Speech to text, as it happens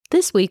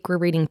This week, we're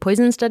reading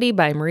Poison Study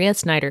by Maria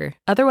Snyder,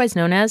 otherwise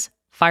known as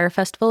Fire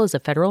Festival is a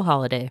Federal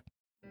Holiday.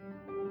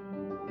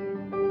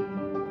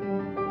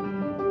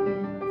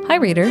 Hi,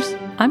 readers.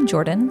 I'm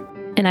Jordan.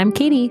 And I'm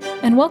Katie.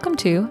 And welcome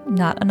to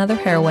Not Another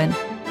Heroine,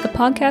 the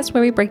podcast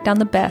where we break down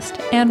the best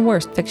and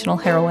worst fictional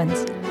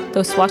heroines,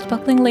 those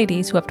swashbuckling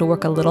ladies who have to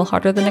work a little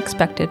harder than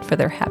expected for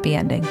their happy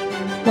ending.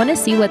 Want to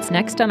see what's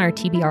next on our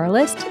TBR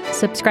list?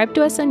 Subscribe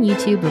to us on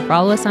YouTube or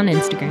follow us on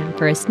Instagram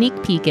for a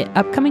sneak peek at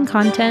upcoming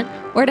content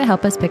or to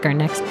help us pick our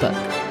next book.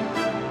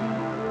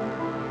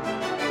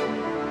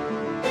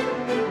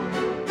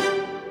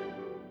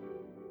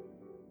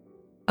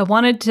 I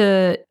wanted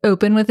to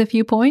open with a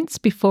few points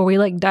before we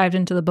dived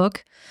into the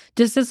book,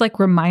 just as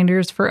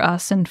reminders for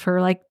us and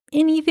for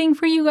anything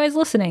for you guys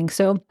listening.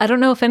 So I don't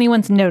know if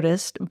anyone's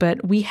noticed,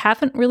 but we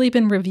haven't really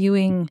been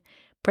reviewing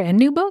brand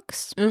new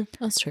books.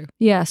 That's true.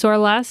 Yeah. So our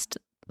last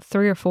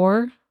 3 or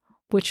 4,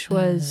 which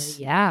was...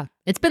 yeah.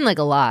 It's been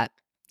a lot.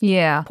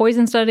 Yeah.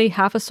 Poison Study,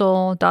 Half a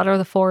Soul, Daughter of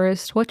the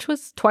Forest, which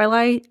was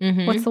Twilight.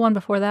 Mm-hmm. What's the one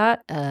before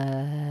that?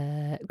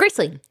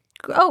 Graceling.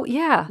 Oh,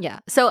 yeah. Yeah.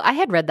 So I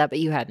had read that, but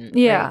you hadn't.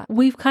 Yeah. Right?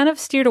 We've kind of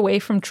steered away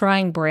from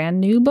trying brand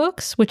new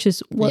books, which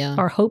is what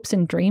our hopes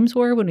and dreams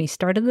were when we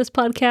started this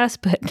podcast,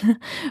 but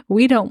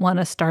we don't want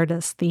to start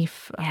as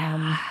thief.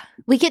 Yeah.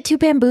 We get too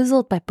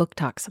bamboozled by book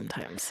talk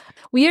sometimes.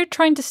 We are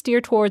trying to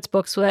steer towards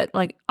books that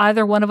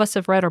either one of us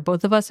have read or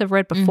both of us have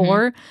read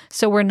before. Mm-hmm.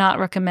 So we're not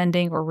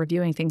recommending or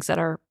reviewing things that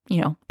are,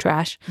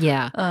 trash.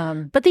 Yeah.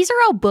 But these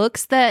are all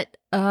books that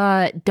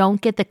don't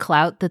get the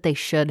clout that they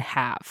should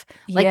have.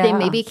 They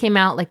maybe came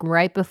out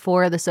right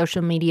before the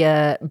social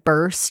media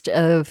burst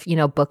of,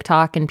 book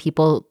talk, and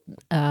people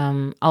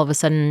all of a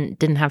sudden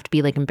didn't have to be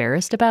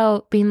embarrassed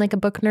about being a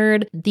book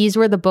nerd. These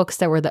were the books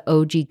that were the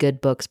OG good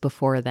books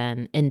before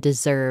then and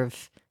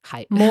deserve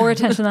hype. More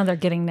attention than they're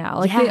getting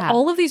now.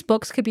 All of these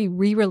books could be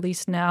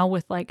re-released now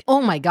with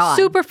oh my God,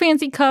 super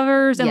fancy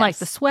covers and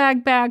the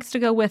swag bags to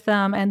go with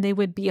them, and they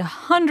would be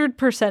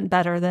 100%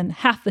 better than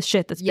half the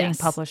shit that's being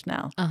published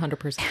now.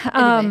 100%.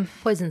 Anyway,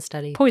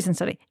 Poison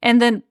Study.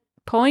 And then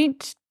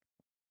point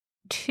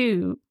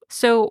 2.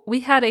 So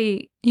we had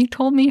you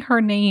told me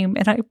her name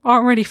and I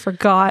already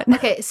forgot.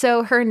 Okay,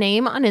 so her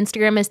name on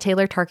Instagram is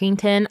Taylor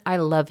Tarkington. I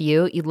love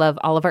you. You love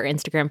all of our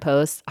Instagram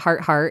posts.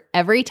 Heart, heart.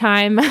 Every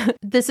time,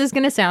 this is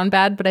going to sound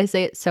bad, but I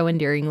say it so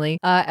endearingly.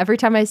 Every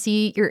time I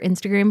see your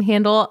Instagram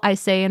handle, I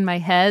say in my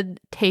head,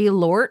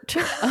 Taylort.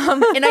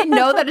 And I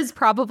know that is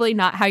probably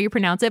not how you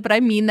pronounce it, but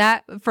I mean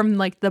that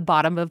from the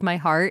bottom of my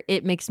heart.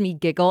 It makes me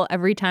giggle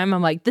every time.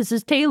 I'm like, this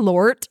is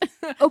Taylort.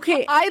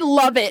 Okay. I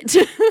love it.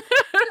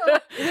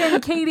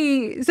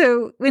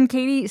 When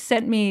Katie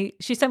sent me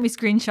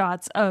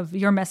screenshots of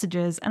your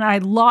messages, and I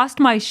lost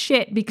my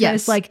shit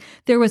because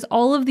there was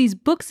all of these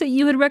books that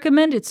you had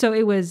recommended. So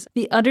it was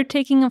The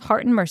Undertaking of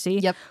Heart and Mercy.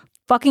 Yep.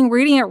 Fucking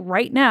reading it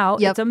right now.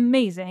 Yep. It's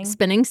amazing.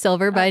 Spinning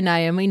Silver by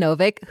Naomi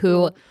Novik,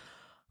 who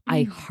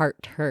I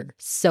heart her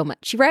so much.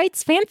 She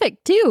writes fanfic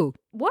too.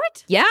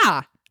 What?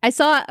 Yeah. I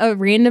saw a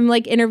random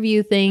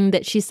interview thing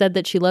that she said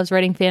that she loves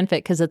writing fanfic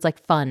because it's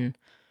fun.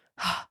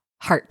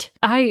 Heart.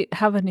 I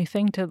have a new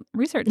thing to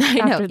research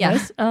after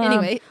this.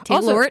 Anyway,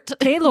 Taylor.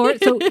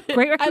 So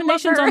great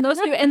recommendations on those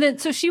two. And then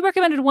so she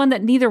recommended one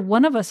that neither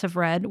one of us have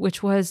read,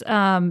 which was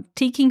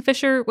T.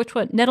 Kingfisher, which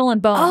one? Nettle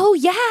and Bone. Oh,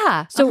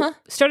 yeah. So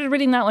started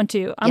reading that one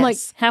too. I'm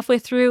halfway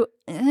through.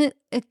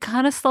 It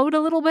kind of slowed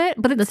a little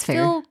bit, but it's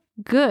still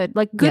good.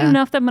 Good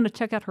enough that I'm going to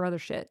check out her other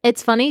shit.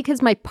 It's funny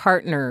because my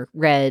partner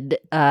read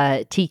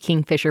T.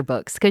 Kingfisher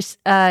books because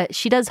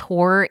she does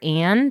horror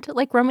and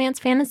romance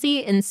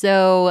fantasy. And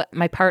so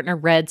my partner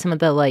read some of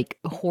the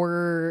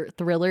horror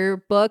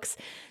thriller books.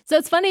 So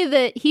it's funny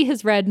that he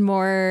has read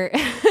more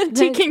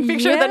T.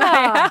 Kingfisher than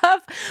I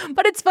have.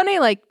 But it's funny,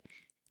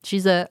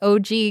 she's a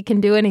OG,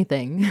 can do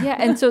anything. Yeah,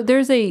 and so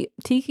there's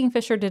T.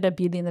 Kingfisher did a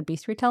Beauty and the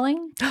Beast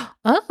retelling.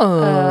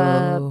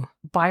 Oh.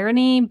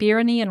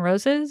 Byrony and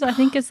Roses, I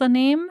think is the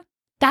name.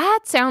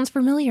 That sounds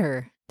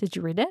familiar. Did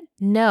you read it?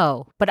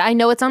 No, but I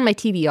know it's on my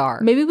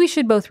TBR. Maybe we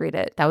should both read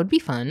it. That would be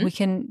fun. We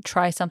can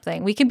try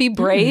something. We can be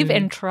brave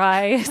and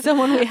try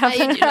someone we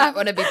haven't. I do not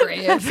want to be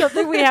brave.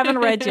 Something we haven't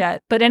read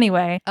yet. But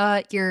anyway.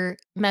 Your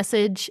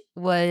message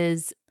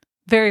was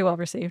very well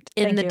received.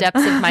 In the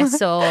depths of my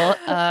soul.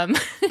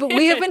 But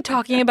we have been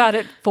talking about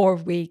it for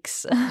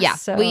weeks. Yeah,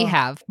 so we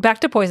have. Back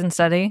to Poison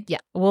Study. Yeah.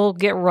 We'll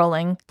get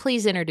rolling.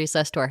 Please introduce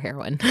us to our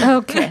heroine.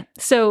 Okay.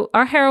 So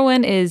our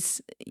heroine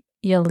is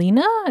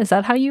Yelena. Is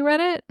that how you read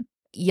it?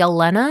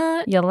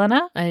 Yelena?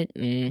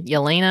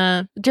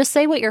 Yelena. Just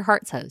say what your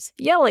heart says.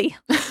 Yelly.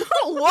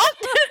 What?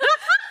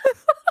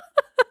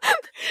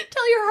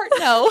 Tell your heart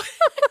no.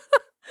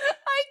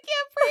 I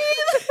can't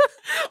breathe.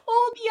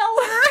 Old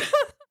Yeller.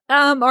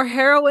 Our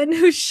heroine,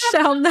 who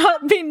shall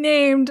not be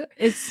named,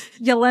 is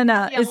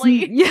Yelena.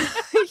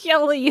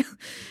 Yelly.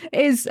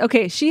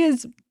 Okay, she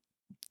is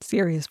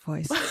serious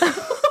voice.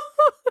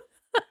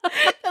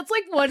 That's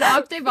one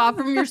octave off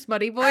from your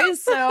smutty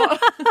voice. So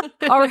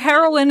our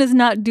heroine is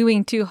not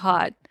doing too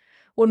hot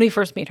when we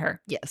first meet her.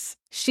 Yes.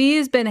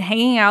 She's been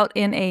hanging out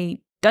in a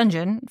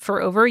dungeon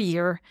for over a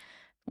year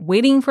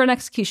waiting for an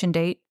execution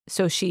date.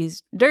 So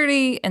she's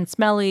dirty and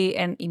smelly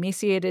and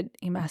emaciated.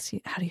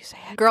 How do you say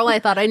it? Girl, I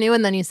thought I knew,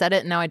 and then you said it,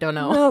 and now I don't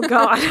know. Oh,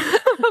 God.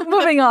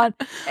 Moving on.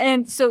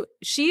 And so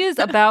she is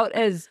about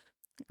as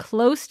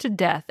close to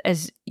death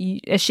as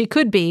she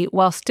could be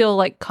while still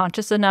like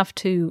conscious enough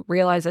to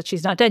realize that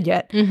she's not dead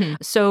yet. Mm-hmm.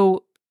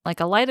 So like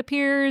a light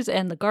appears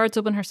and the guards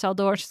open her cell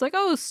door. She's like,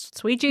 "Oh,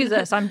 sweet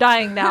Jesus, I'm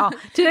dying now.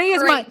 Today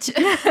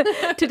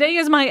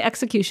is my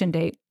execution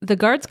date." The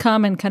guards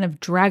come and kind of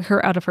drag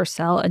her out of her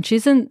cell, and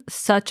she's in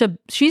such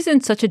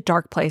a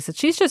dark place that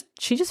she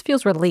just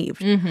feels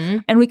relieved. Mm-hmm.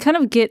 And we kind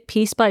of get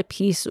piece by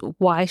piece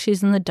why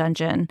she's in the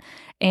dungeon,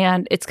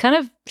 and it's kind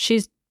of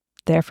she's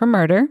there for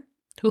murder.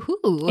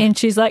 Ooh. And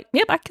she's like,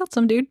 "Yep, I killed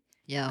some dude."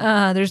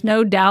 Yeah. There's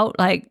no doubt.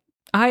 Like,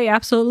 I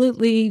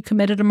absolutely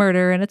committed a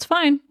murder, and it's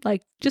fine.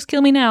 Like, just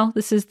kill me now.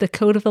 This is the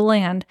code of the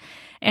land.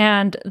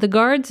 And the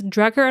guards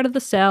drag her out of the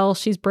cell.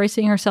 She's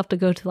bracing herself to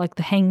go to like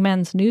the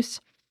hangman's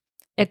noose,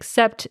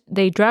 except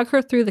they drag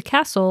her through the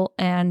castle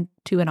and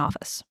to an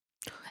office.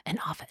 An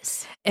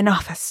office.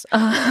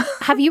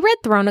 Have you read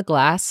Throne of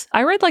Glass?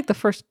 I read like the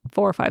first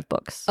 4 or 5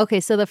 books. Okay,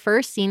 so the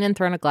first scene in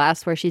Throne of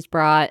Glass where she's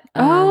brought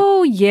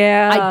oh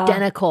yeah,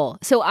 identical.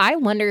 So I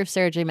wonder if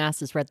Sarah J. Maas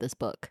has read this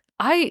book.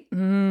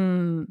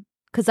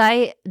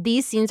 Because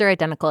these scenes are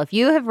identical. If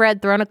you have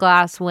read Throne of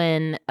Glass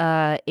when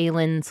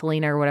Aelin,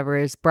 Selena, or whatever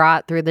is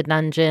brought through the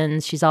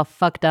dungeons, she's all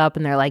fucked up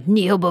and they're like,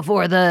 kneel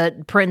before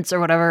the prince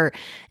or whatever.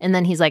 And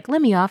then he's like, let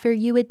me offer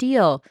you a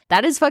deal.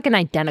 That is fucking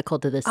identical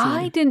to this scene.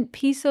 I didn't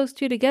piece those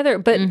two together.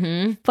 But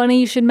funny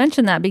you should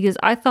mention that, because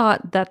I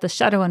thought that the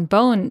Shadow and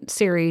Bone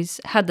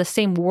series had the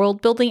same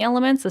world building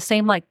elements, the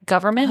same like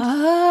government.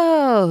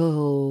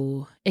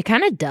 Oh, it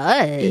kind of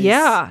does.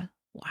 Yeah.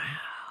 Wow.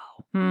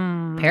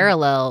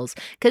 Parallels.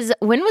 Because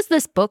when was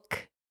this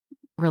book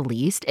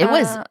released? It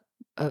was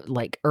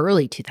like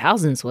early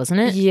 2000s, wasn't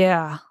it?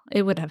 Yeah,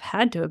 it would have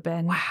had to have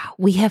been. Wow.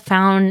 We have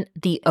found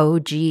the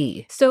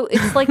OG. So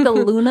it's like the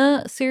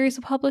Luna series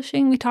of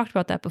publishing. We talked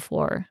about that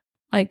before.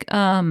 Like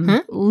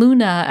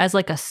Luna as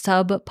like a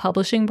sub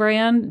publishing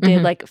brand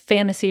did like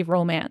fantasy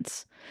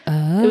romance.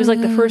 It was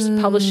like the first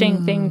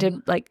publishing thing to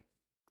like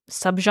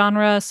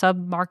subgenre,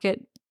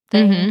 sub-market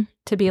thing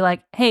to be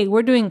like, hey,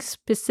 we're doing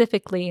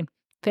specifically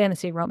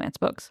fantasy romance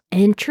books.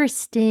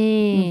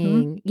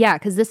 Interesting. Yeah,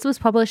 because this was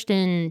published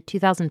in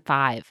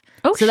 2005.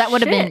 Oh, so that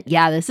would have been,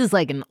 this is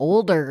like an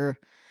older,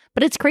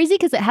 but it's crazy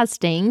because it has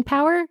staying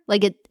power.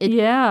 Like we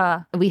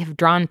have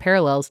drawn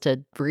parallels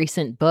to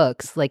recent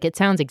books. Like it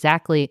sounds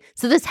exactly,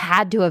 so this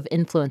had to have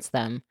influenced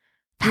them.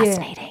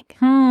 Fascinating.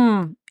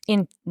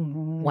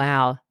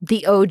 Wow.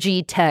 The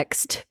OG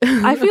text.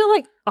 I feel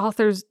like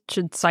authors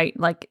should cite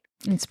like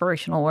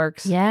inspirational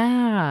works.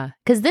 Yeah.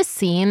 Because this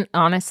scene,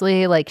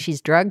 honestly, like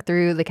she's drugged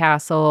through the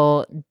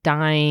castle,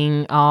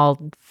 dying,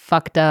 all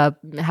fucked up,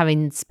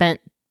 having spent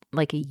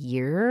like a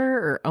year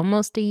or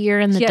almost a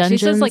year in the dungeons.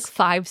 She says like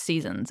 5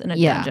 seasons in a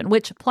dungeon,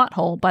 which plot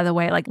hole, by the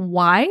way, like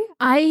why?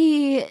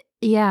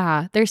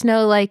 There's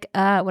no like,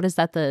 what is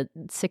that, the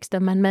Sixth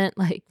Amendment?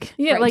 Like,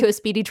 like to a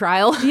speedy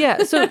trial?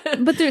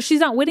 But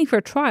she's not waiting for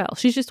a trial.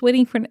 She's just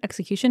waiting for an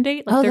execution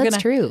date. Like, they're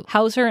that's true.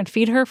 House her and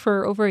feed her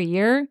for over a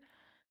year.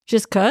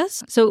 Just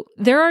 'cause? So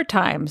there are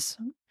times.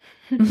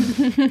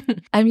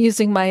 I'm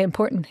using my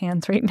important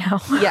hands right now.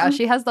 Yeah,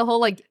 she has the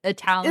whole like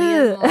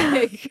Italian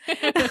like.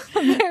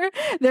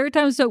 There are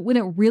times when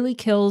it really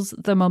kills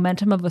the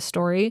momentum of a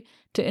story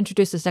to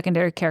introduce a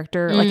secondary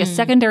character, like a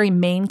secondary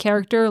main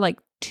character, like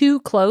too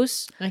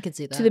close. I could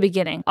see that to the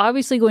beginning.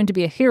 Obviously, going to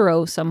be a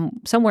hero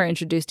somewhere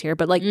introduced here,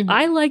 but like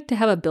I like to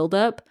have a build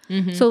up.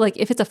 So like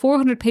if it's a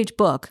 400-page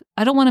book,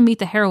 I don't want to meet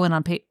the heroine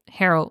on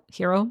hero.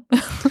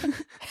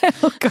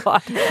 Oh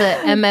God, the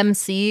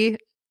MMC.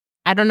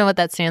 I don't know what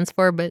that stands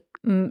for, but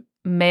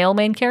male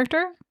main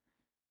character.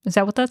 Is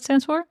that what that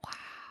stands for? Wow.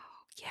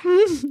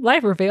 Yeah.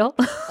 Live reveal.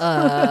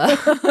 I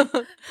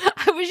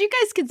wish you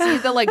guys could see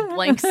the like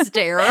blank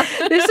stare.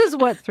 This is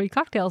what 3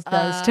 Cocktails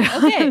does to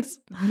us.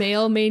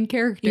 Male main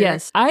character.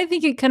 Yes. I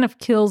think it kind of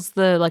kills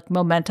the like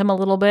momentum a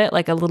little bit,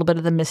 like a little bit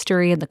of the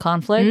mystery and the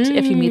conflict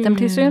if you meet them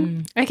too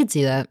soon. I could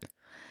see that.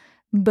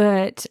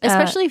 But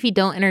especially if you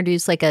don't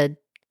introduce like a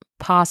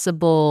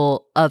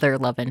possible other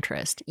love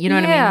interest. You know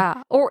what I mean?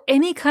 Yeah. Or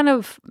any kind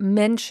of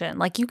mention.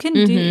 Like you can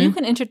you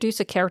can introduce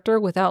a character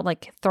without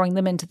like throwing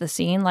them into the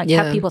scene, like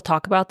have people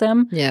talk about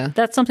them. Yeah.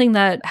 That's something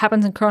that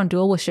happens in Crown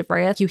Duel with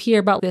Shivrea. You hear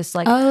about this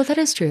like that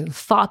is true.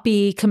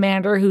 Foppy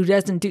commander who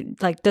doesn't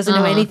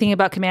know anything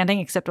about commanding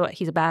except what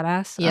he's a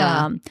badass.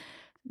 Yeah.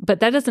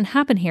 But that doesn't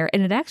happen here,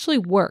 and it actually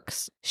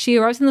works. She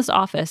arrives in this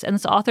office, and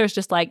this author is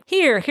just like,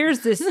 here's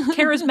this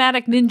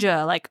charismatic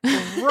ninja, like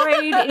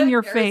right in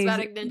your face.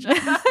 Charismatic ninja.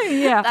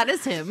 Yeah. That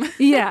is him.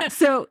 Yeah.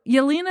 So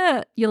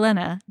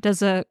Yelena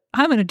does I'm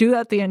going to do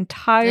that the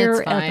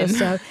entire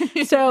episode.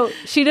 So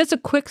she does a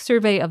quick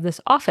survey of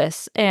this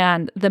office,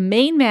 and the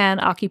main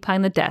man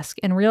occupying the desk,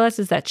 and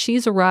realizes that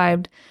she's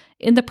arrived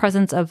in the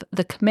presence of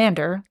the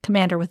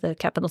commander with a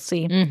capital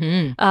C,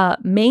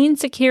 main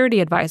security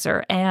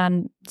advisor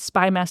and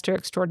spy master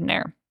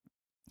extraordinaire.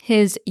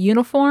 His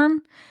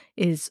uniform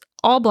is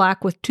all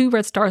black with 2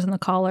 red stars on the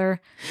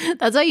collar.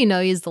 That's how you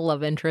know he's the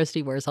love interest.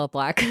 He wears all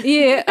black.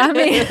 Yeah, I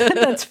mean,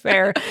 that's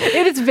fair.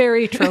 It is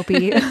very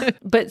tropey.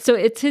 But so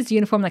it's his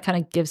uniform that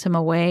kind of gives him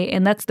away.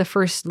 And that's the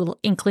first little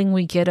inkling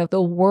we get of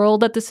the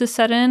world that this is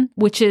set in,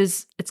 which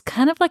is, it's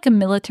kind of like a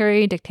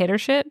military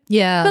dictatorship.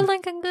 Yeah. But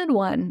like a good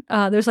one.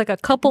 There's like a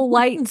couple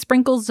light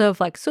sprinkles of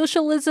like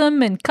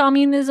socialism and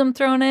communism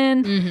thrown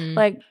in. Mm-hmm.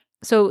 Like,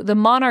 so the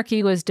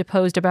monarchy was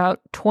deposed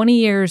about 20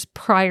 years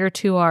prior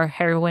to our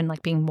heroine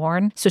like being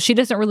born. So she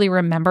doesn't really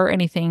remember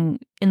anything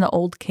in the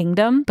old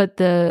kingdom, but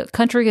the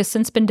country has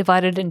since been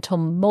divided into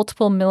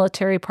multiple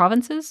military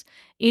provinces,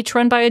 each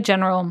run by a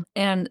general,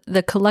 and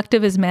the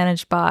collective is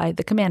managed by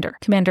the commander.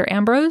 Commander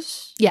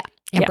Ambrose? Yeah.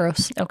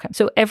 Ambrose. Yeah. Okay.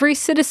 So every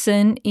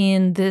citizen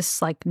in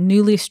this like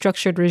newly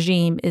structured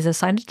regime is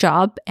assigned a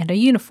job and a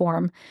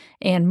uniform,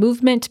 and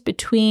movement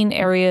between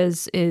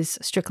areas is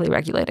strictly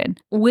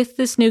regulated. With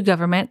this new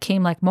government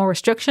came like more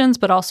restrictions,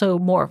 but also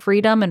more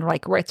freedom and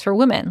like rights for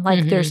women.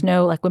 Like there's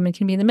no like women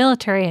can be in the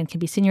military and can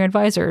be senior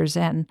advisors,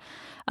 and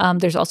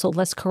there's also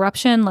less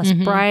corruption, less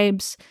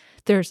bribes.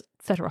 There's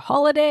federal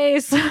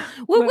holidays,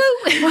 woo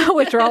woo,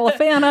 which we're all a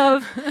fan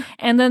of.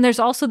 And then there's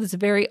also this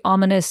very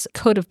ominous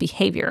code of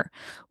behavior,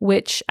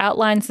 which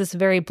outlines this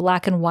very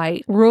black and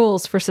white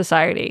rules for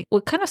society.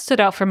 What kind of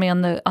stood out for me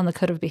on the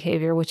code of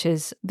behavior, which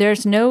is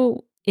there's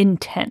no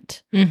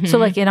intent. So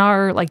like in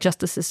our like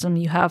justice system,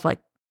 you have like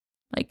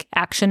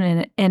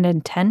action and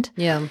intent.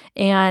 Yeah.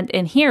 And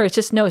in here, it's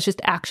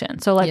just action.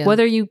 So like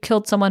whether you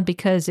killed someone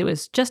because it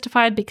was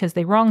justified because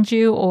they wronged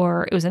you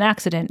or it was an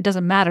accident, it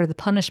doesn't matter. The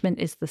punishment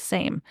is the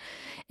same.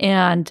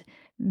 And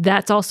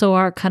that's also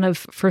our kind of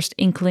first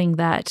inkling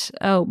that,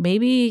 oh,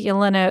 maybe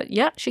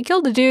Yelena, she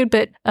killed a dude,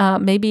 but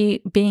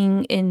maybe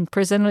being in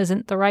prison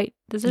isn't the right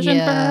decision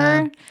for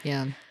her.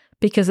 Yeah.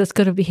 Because this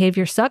code of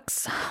behavior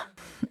sucks.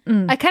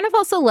 I kind of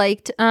also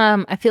liked,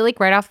 I feel like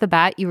right off the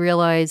bat, you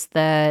realize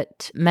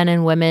that men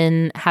and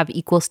women have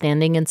equal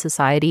standing in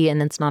society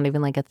and it's not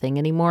even like a thing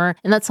anymore.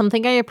 And that's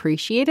something I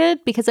appreciated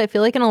because I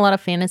feel like in a lot of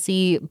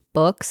fantasy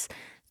books,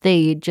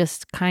 they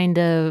just kind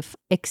of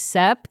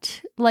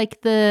accept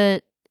like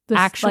the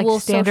actual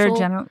like standard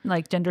social...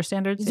 like gender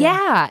standards.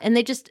 Yeah. And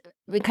they just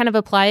kind of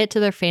apply it to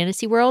their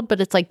fantasy world,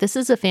 but it's like, this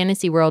is a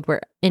fantasy world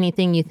where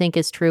anything you think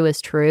is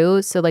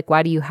true. So like,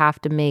 why do you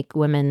have to make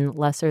women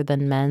lesser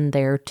than men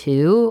there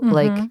too?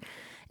 Like,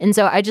 and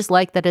so I just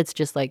like that it's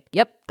just like,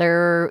 yep,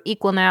 they're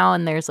equal now.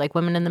 And there's like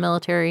women in the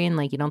military and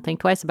like, you don't think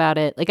twice about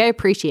it. Like I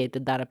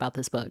appreciated that about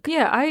this book.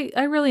 Yeah,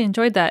 I really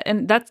enjoyed that.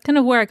 And that's kind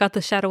of where I got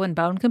the Shadow and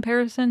Bone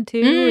comparison too.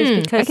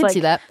 Is because I can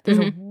see that.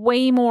 There's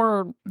way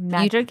more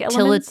magic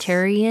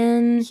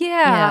utilitarian. Elements.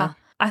 Yeah.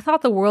 I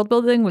thought the world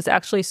building was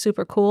actually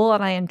super cool,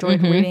 and I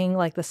enjoyed reading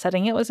like the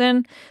setting it was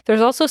in.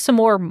 There's also some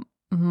more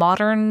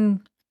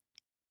modern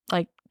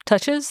like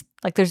touches.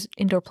 Like there's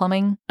indoor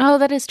plumbing. Oh,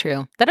 that is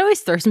true. That always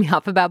throws me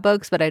off about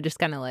books, but I just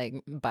kind of like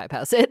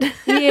bypass it.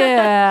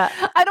 Yeah.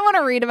 I don't want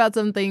to read about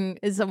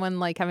someone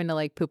like having to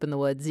like poop in the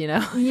woods, you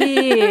know?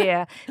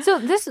 Yeah. So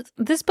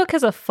this book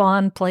has a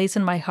fond place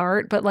in my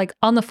heart, but like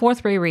on the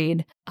 4th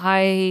reread,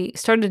 I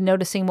started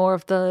noticing more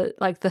of the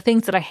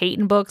things that I hate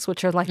in books,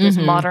 which are like those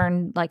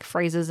modern like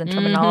phrases and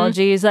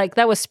terminologies. Like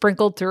that was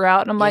sprinkled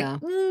throughout, and I'm like,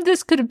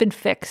 this could have been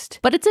fixed.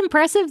 But it's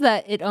impressive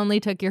that it only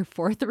took your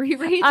 4th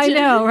reread. I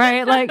know,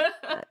 right? Like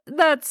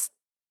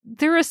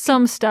there is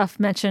some stuff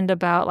mentioned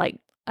about like,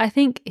 I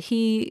think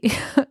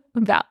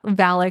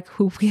Valak,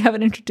 who we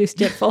haven't introduced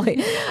yet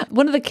fully,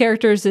 one of the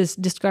characters is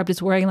described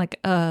as wearing like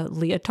a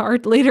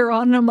leotard later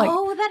on. And I'm like,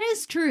 oh, that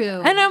is true.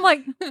 And I'm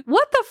like,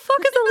 what the fuck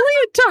is a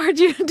leotard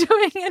you're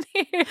doing in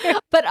here?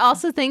 But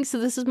also so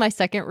this is my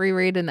 2nd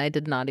reread and I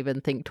did not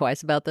even think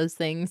twice about those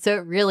things. So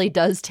it really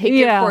does take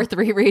your 4th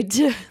reread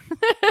to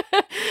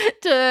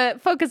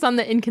focus on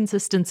the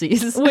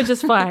inconsistencies. Which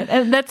is fine.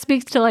 And that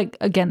speaks to like,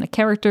 again, the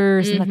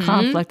characters and the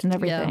conflict and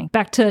everything. Yeah.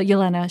 Back to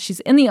Yelena. She's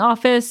in the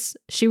office.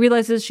 She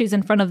realizes she's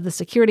in front of the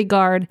security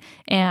guard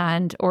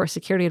or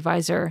security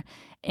advisor.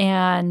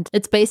 And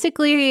it's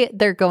basically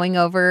they're going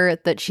over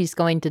that she's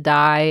going to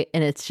die.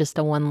 And it's just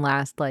a one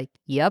last like,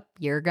 yep,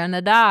 you're going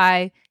to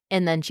die.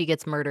 And then she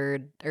gets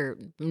murdered or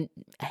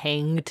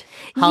hung.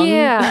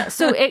 Yeah.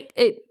 So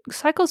it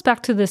cycles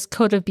back to this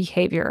code of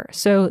behavior.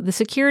 So the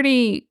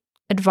security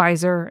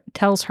advisor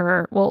tells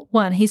her, well,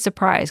 one, he's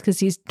surprised because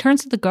he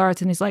turns to the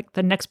guards and he's like,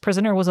 the next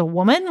prisoner was a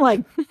woman?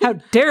 Like, how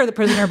dare the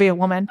prisoner be a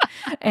woman?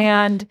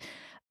 And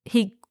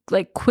he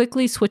like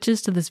quickly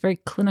switches to this very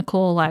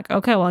clinical, like,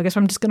 okay, well, I guess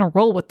I'm just going to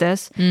roll with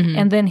this.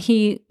 And then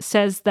he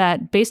says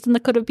that based on the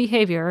code of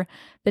behavior,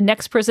 the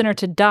next prisoner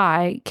to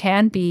die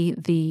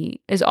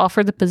is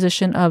offered the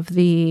position of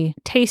the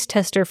taste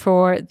tester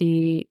for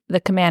the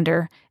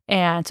commander.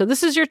 And so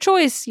this is your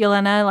choice,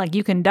 Yelena. Like,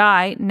 you can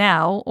die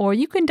now, or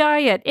you can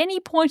die at any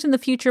point in the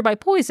future by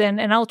poison,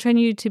 and I'll train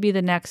you to be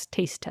the next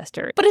taste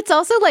tester. But it's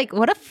also like,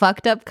 what a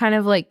fucked up kind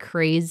of like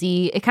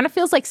crazy. It kind of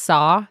feels like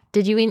Saw.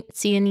 Did you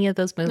see any of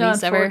those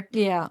movies ever?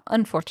 Yeah,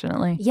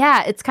 unfortunately.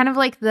 Yeah, it's kind of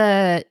like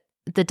the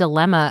the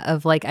dilemma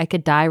of like, I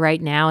could die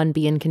right now and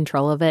be in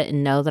control of it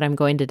and know that I'm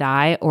going to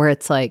die, or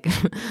it's like,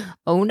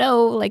 oh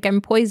no, like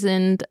I'm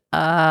poisoned.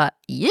 Yeah.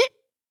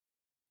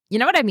 You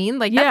know what I mean?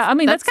 Like, yeah, I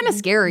mean, that's kind of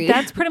scary.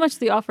 That's pretty much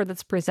the offer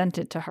that's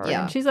presented to her.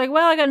 Yeah. And she's like,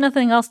 well, I got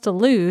nothing else to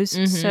lose,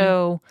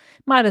 so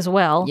might as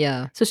well.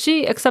 Yeah. So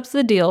she accepts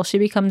the deal. She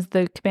becomes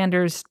the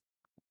commander's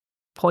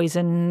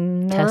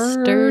poison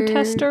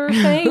tester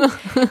thing.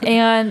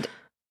 And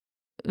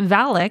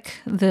Valak,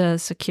 the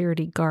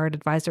security guard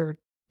advisor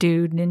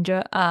dude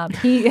ninja,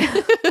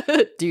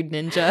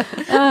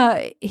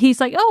 he's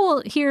like, oh,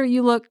 well, here,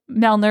 you look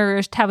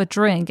malnourished, have a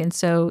drink. And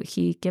so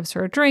he gives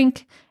her a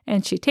drink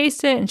and she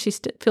tastes it and she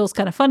feels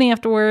kind of funny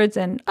afterwards.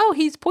 And oh,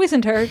 he's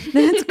poisoned her.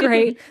 That's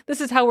great.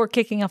 This is how we're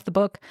kicking off the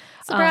book.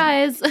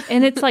 Surprise.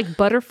 And it's like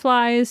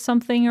butterflies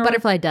something, or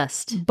butterfly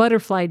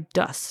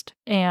dust.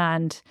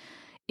 And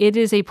it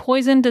is a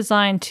poison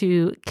designed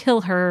to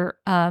kill her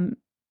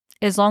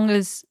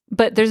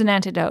but there's an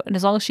antidote. And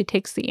as long as she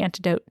takes the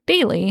antidote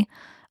daily,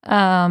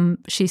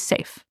 she's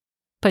safe.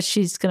 But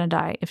she's going to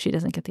die if she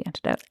doesn't get the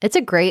antidote. It's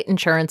a great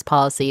insurance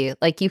policy.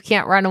 Like, you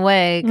can't run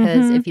away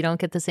because if you don't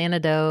get this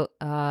antidote,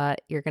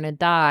 you're going to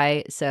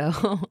die.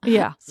 So,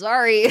 yeah.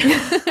 Sorry.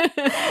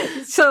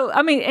 So,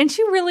 I mean, and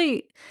she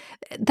really,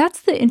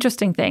 that's the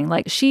interesting thing.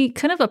 Like, she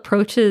kind of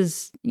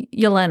approaches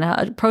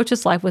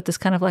life with this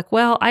kind of like,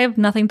 well, I have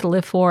nothing to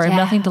live for. I have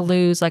nothing to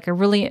lose. Like, I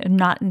really am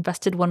not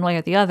invested one way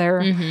or the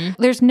other.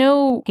 There's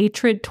no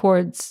hatred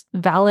towards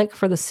Valak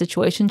for the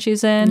situation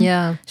she's in.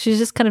 Yeah. She's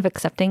just kind of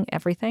accepting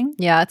everything.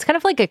 Yeah, it's kind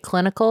of like a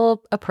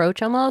clinical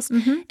approach almost.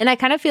 And I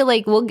kind of feel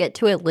like we'll get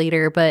to it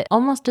later, but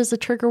almost as a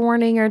trigger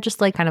warning, or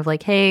just like kind of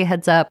like, hey,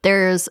 heads up.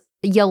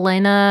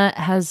 Yelena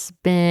has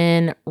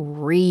been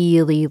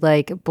really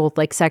like both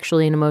like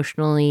sexually and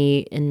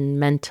emotionally and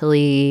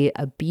mentally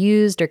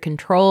abused or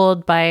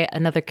controlled by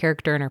another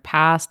character in her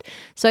past.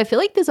 So I feel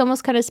like this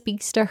almost kind of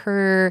speaks to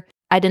her.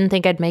 I didn't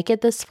think I'd make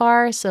it this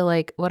far. So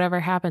like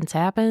whatever happens,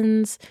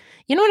 happens.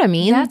 You know what I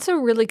mean? That's a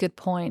really good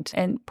point.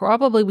 And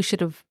probably we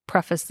should have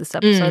prefaced this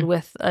episode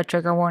with a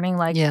trigger warning.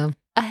 Like,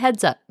 a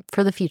heads up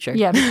for the future.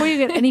 Yeah, before you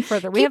get any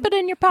further. Keep it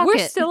in your pocket.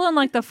 We're still in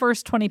like the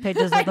first 20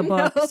 pages of the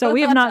book. So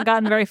we have not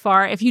gotten very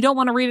far. If you don't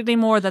want to read it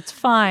anymore, that's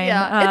fine.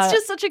 Yeah, it's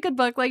just such a good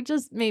book. Like,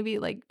 just maybe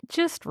like,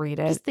 just read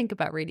it. Just think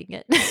about reading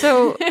it.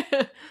 So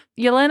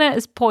Yelena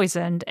is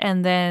poisoned,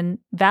 and then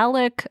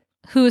Valak,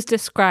 who is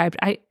described,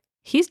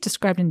 he's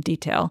described in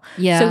detail.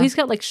 Yeah. So he's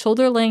got like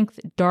shoulder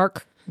length,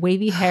 dark,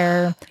 wavy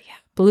hair.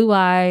 Blue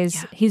eyes.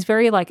 Yeah. He's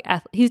very like,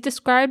 he's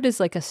described as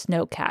like a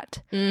snow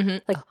cat.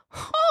 Like,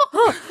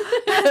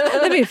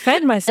 let me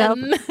defend myself.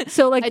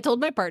 So like, I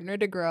told my partner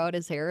to grow out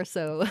his hair.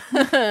 So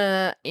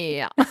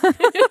yeah,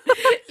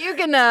 you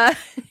can,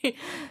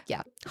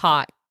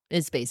 hot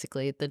is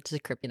basically the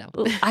description.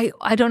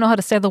 I don't know how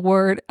to say the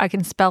word. I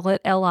can spell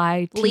it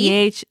Lith.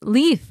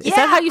 Leith. Is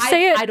that how you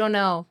say it? I don't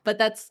know, but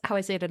that's how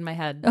I say it in my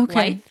head.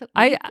 Okay.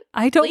 Leith?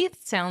 I don't.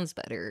 Leith sounds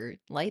better.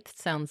 Leith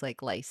sounds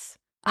like lice.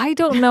 I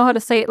don't know how to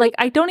say it. Like,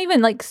 I don't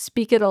even like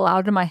speak it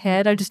aloud in my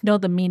head. I just know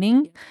the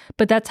meaning.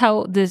 But that's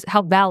how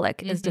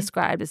Valak is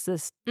described as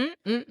this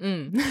ninja.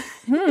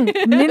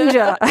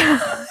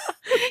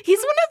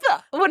 He's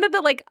one of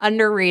the like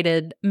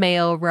underrated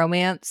male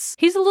romance.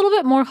 He's a little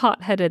bit more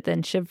hot-headed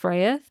than Shiv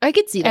Freyeth. I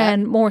could see that.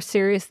 And more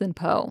serious than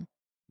Poe.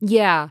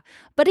 Yeah.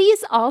 But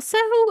he's also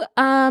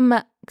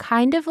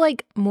kind of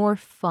like more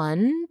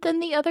fun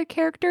than the other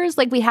characters.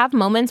 Like, we have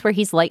moments where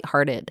he's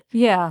lighthearted.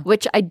 Yeah.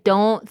 Which I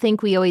don't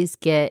think we always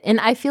get. And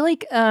I feel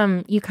like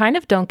you kind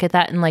of don't get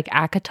that in like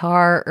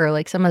ACOTAR or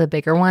like some of the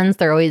bigger ones.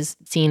 They're always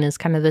seen as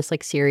kind of this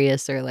like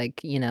serious or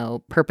like, you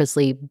know,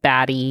 purposely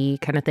baddie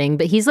kind of thing.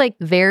 But he's like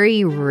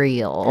very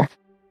real.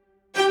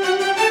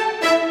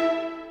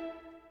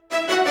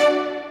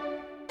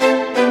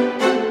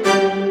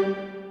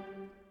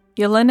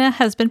 Yelena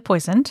has been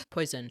poisoned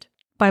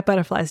by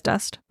butterfly's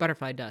dust.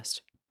 Butterfly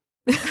dust.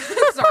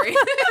 Sorry.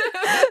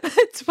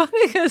 It's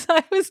funny because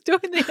I was doing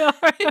the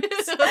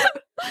arms.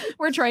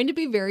 We're trying to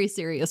be very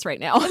serious right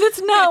now. And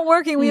it's not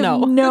working. We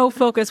have no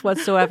focus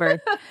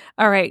whatsoever.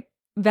 All right.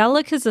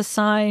 Valak is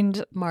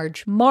assigned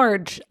Marge.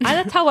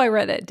 That's how I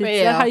read it.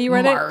 Is that how you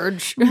read it?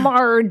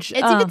 Marge.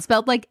 It's even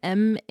spelled like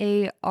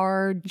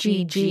Margg.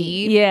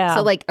 Yeah.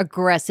 So like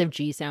aggressive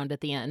G sound at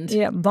the end.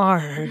 Yeah,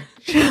 Marge.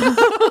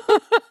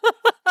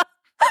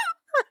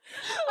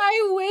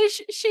 I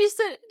wish she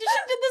did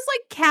this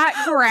like cat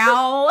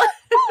growl.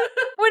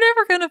 We're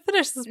never going to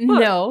finish this book.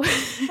 No.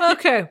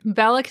 Okay.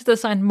 Valak is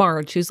assigned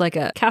Marge, who's like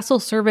a castle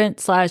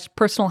servant /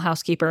 personal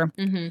housekeeper,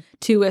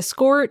 to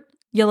escort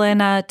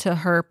Yelena to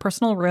her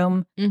personal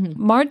room.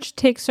 Marge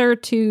takes her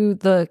to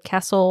the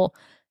castle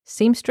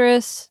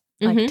seamstress,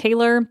 like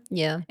tailor.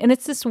 Yeah. And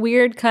it's this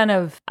weird kind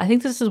of, I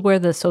think this is where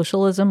the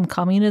socialism,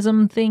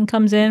 communism thing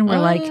comes in, where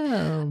like,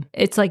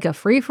 it's like a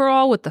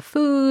free-for-all with the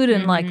food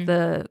and like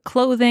the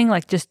clothing,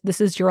 like just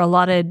this is your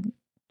allotted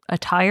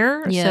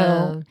attire. Yeah.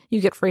 So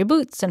you get free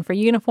boots and free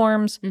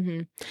uniforms.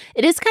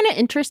 It is kind of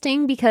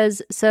interesting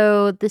because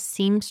so the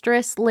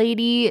seamstress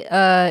lady,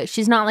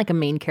 she's not like a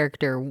main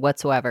character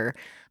whatsoever.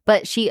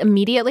 but she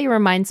immediately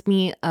reminds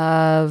me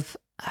of,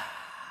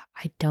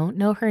 I don't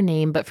know her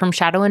name, but from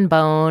Shadow and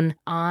Bone,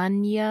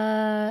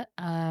 Anya.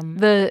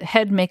 The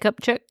head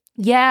makeup chick.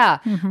 Yeah.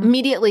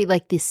 Immediately,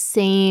 like the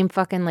same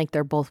fucking, like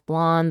they're both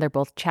blonde, they're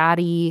both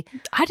chatty.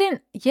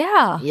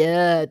 Yeah,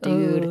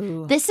 dude.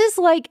 Ooh. This is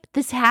going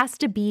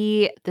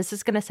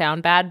to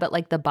sound bad, but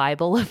like the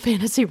Bible of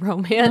fantasy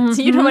romance.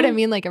 You know what I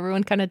mean? Like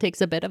everyone kind of takes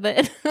a bit of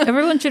it.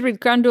 Everyone should read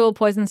Ground Duel,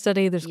 Poison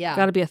Study. There's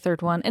got to be a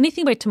third one.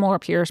 Anything by Tamora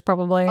Pierce,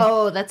 probably.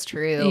 Oh, that's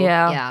true.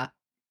 Yeah.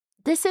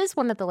 This is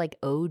one of the like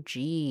OG.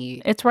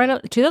 It's right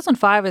out.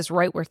 2005 is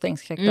right where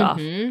things kicked off.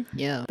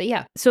 Yeah. But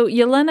yeah. So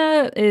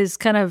Yelena is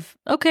kind of,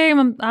 okay,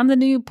 I'm the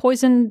new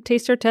poison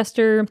taster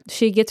tester.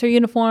 She gets her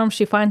uniform.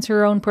 She finds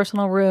her own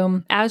personal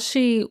room. As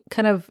she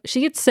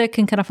gets sick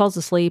and kind of falls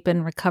asleep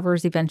and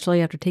recovers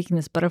eventually after taking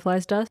this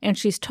butterfly's dust. And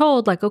she's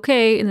told like,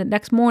 okay, in the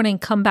next morning,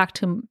 come back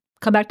to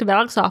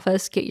Valak's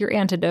office, get your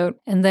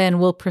antidote, and then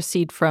we'll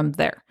proceed from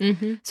there.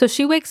 So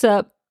she wakes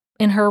up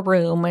in her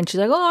room and she's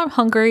like, oh, I'm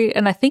hungry.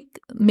 And I think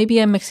maybe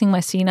I'm mixing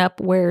my scene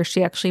up where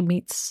she actually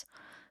meets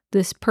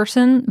this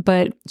person,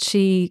 but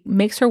she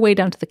makes her way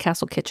down to the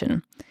castle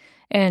kitchen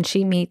and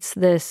she meets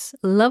this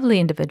lovely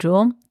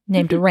individual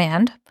named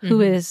Rand,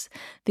 who is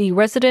the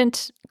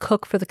resident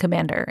cook for the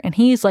commander. And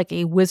he's like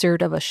a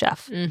wizard of a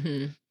chef.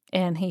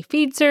 And he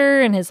feeds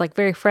her and is like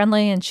very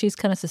friendly and she's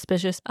kind of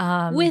suspicious.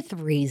 With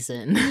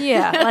reason.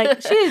 Yeah,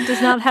 like she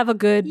does not have a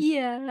good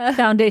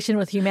foundation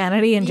with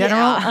humanity in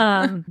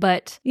general.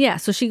 But yeah,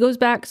 so she goes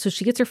back. So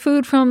she gets her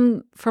food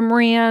from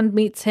Rand,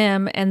 meets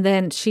him, and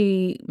then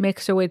she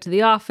makes her way to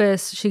the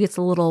office. She gets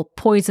a little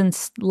poison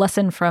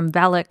lesson from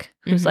Valak,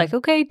 who's like,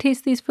 okay,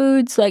 taste these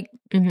foods. Like,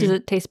 does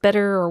it taste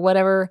better or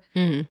whatever?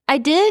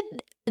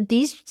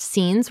 These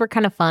scenes were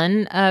kind of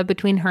fun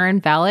between her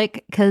and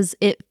Valak because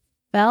it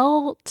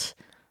felt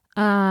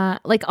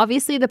like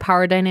obviously the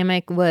power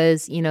dynamic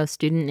was,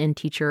 student and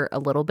teacher a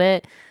little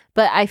bit,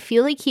 but I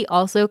feel like he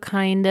also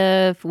kind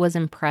of was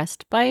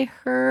impressed by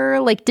her,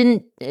 like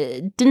didn't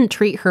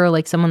treat her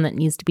like someone that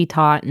needs to be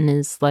taught and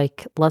is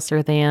like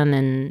lesser than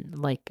and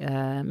like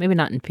maybe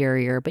not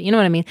inferior, but you know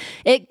what I mean?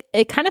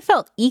 It kind of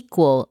felt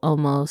equal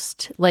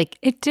almost. Like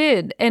it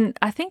did. And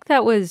I think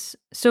that was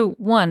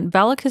one,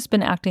 Valak has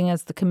been acting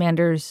as the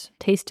commander's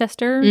taste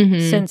tester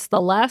since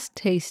the last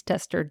taste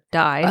tester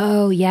died.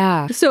 Oh,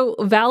 yeah. So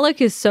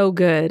Valak is so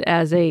good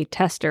as a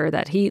tester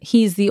that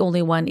he's the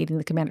only one eating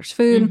the commander's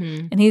food,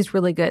 and he's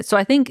really good. So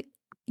I think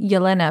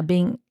Yelena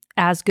being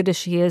as good as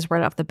she is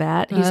right off the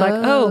bat, he's like,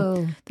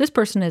 oh, this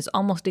person is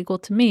almost equal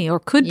to me or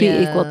could be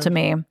equal to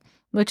me.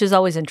 Which is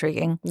always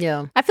intriguing.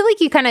 Yeah. I feel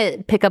like you kind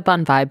of pick up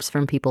on vibes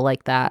from people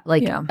like that.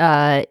 Like,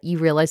 you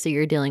realize that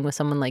you're dealing with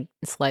someone like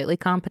slightly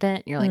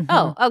competent. You're like,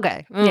 oh,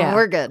 okay.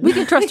 We're good. We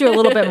can trust you a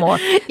little bit more.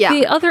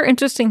 The other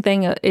interesting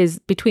thing is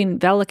between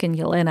Valak and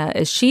Yelena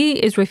is she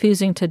is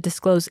refusing to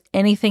disclose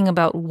anything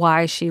about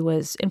why she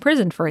was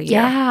imprisoned for a year.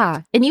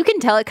 Yeah. And you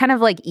can tell it kind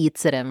of like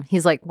eats at him.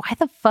 He's like, why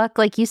the fuck?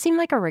 Like, you seem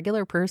like a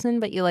regular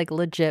person, but you like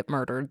legit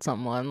murdered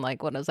someone.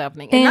 Like, what is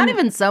happening? And not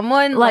even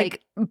someone,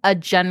 like a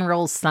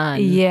general's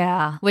son.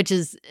 Yeah. Which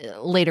is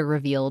later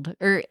revealed.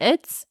 Or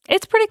it's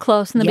pretty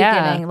close in the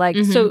beginning. Like,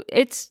 so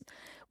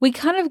we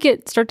kind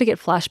of start to get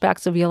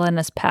flashbacks of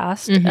Yelena's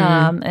past.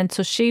 And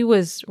so she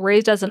was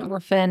raised as an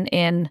orphan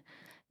in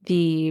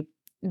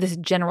this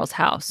general's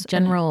house.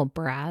 General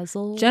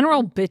Brazel?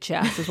 General bitch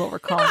ass is what we're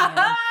calling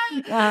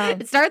her.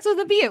 It starts with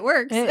a B. It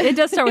works. It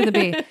does start with a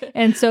B.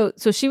 And so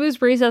she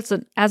was raised as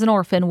an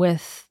orphan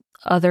with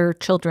other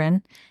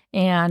children.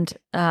 And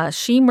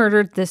she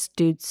murdered this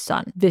dude's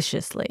son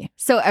viciously.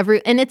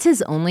 And it's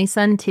his only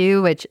son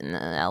too, which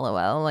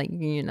LOL, like,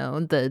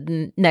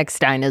 the next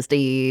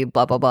dynasty,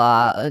 blah, blah,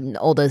 blah,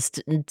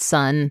 oldest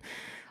son,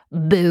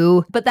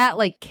 boo. But that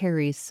like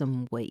carries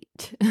some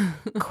weight.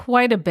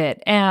 Quite a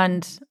bit.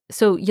 And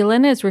so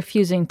Yelena is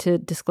refusing to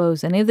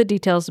disclose any of the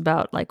details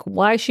about like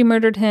why she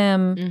murdered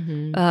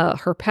him,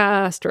 her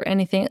past or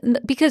anything.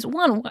 Because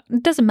one,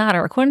 it doesn't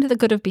matter. According to the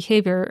code of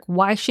behavior,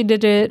 why she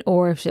did it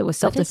or if it was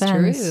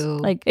self-defense.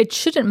 Like it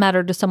shouldn't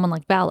matter to someone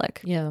like Valak,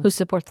 who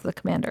supports the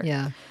commander.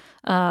 Yeah.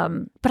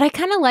 But I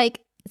kind of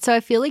like, so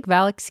I feel like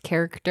Valak's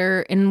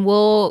character, and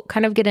we'll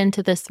kind of get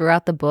into this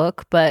throughout the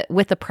book, but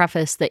with the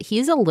preface that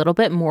he's a little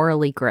bit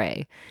morally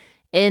gray.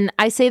 And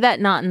I say that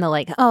not in the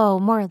like, oh,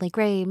 morally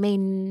gray,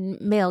 main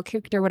male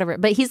character, whatever.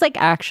 But he's like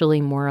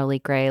actually morally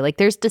gray. Like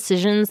there's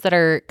decisions that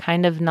are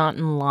kind of not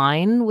in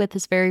line with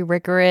his very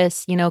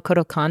rigorous, code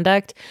of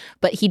conduct.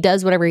 But he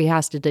does whatever he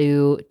has to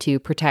do to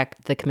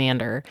protect the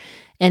commander.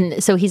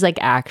 And so he's like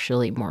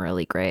actually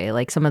morally gray.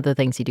 Like some of the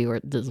things he do are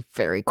just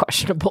very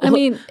questionable. I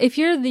mean, if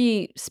you're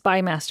the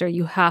spy master,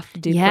 you have to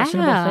do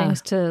questionable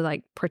things to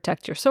like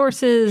protect your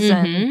sources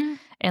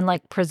and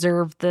like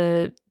preserve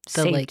the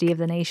safety of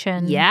the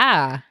nation.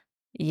 Yeah.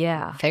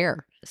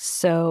 Fair.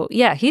 So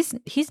yeah, he's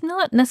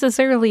not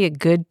necessarily a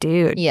good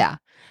dude. Yeah.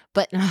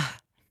 But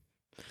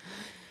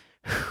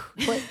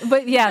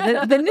but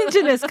yeah, the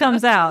ninja-ness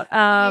comes out.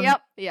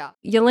 Yep. Yeah.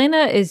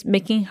 Yelena is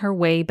making her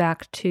way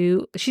back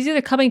to, she's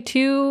either coming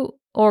to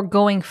or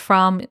going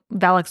from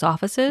Valak's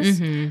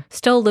offices,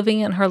 still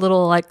living in her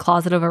little like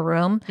closet of a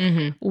room,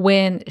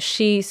 when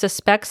she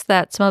suspects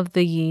that some of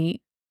the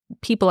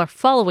people are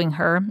following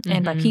her,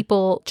 and by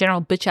people, General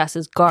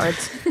Bitch-ass's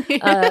guards.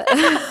 It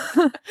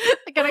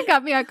kind of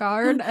caught me off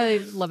guard. I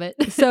love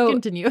it. So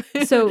continue.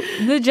 So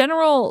the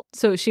general,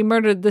 so she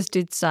murdered this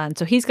dude's son,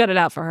 so he's got it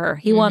out for her.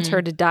 He wants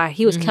her to die.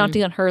 He was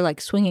counting on her like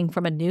swinging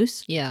from a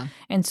noose. Yeah.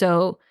 And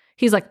so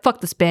he's like,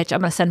 fuck this bitch. I'm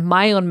going to send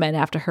my own men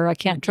after her. I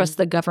can't trust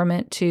the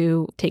government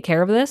to take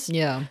care of this.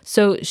 Yeah.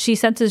 So she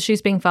senses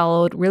she's being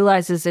followed,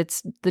 realizes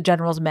it's the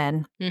general's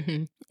men.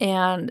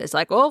 And it's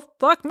like, oh,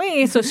 fuck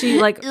me. So she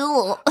like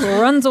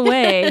runs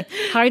away,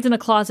 hides in a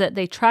closet.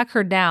 They track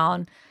her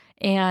down.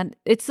 And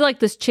it's like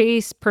this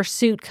chase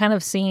pursuit kind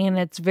of scene.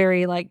 It's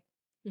very like,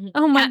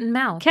 oh my. Cat and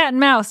mouse. Cat and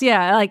mouse.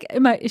 Yeah. Like,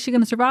 is she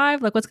going to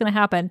survive? Like, what's going to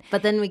happen?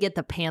 But then we get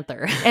the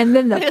panther. And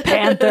then the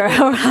panther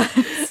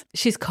arrives.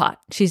 She's caught.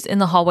 She's in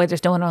the hallway.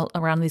 There's no one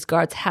around. These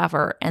guards have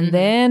her. And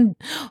then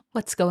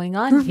what's going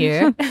on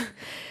here?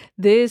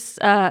 This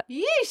man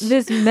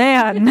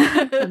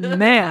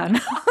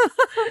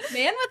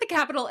man with a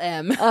capital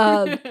M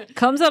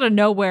comes out of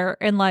nowhere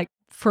and, like,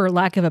 for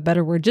lack of a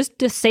better word, just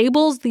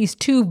disables these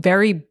two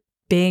very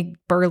big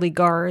burly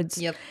guards.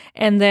 Yep.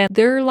 And then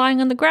they're lying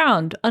on the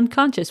ground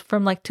unconscious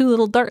from like two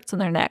little darts in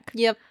their neck.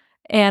 Yep.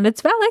 And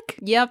it's Valak.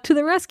 Yep. To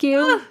the rescue.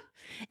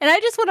 And I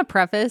just want to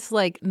preface,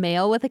 like,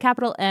 male with a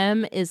capital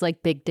M is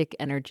like big dick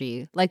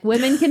energy. Like,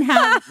 women can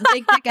have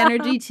big dick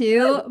energy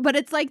too, but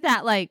it's like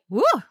that, like,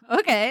 woo,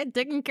 okay,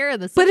 taking care of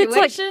the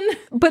situation.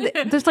 But it's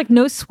like, but there's like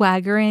no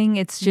swaggering.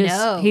 It's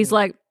just, he's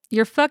like,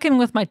 you're fucking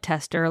with my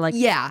tester. Like,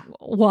 yeah.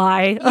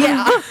 Why?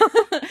 Yeah.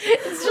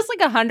 It's just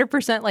like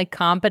 100% like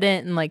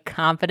competent and like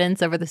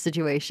confidence over the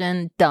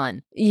situation.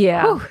 Done.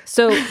 Yeah. Whew.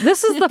 So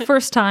this is the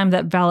first time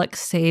that Valak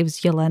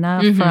saves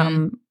Yelena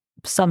from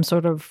some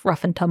sort of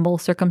rough and tumble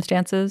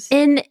circumstances.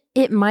 And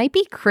it might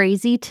be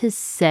crazy to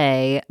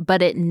say,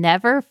 but it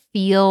never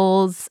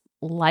feels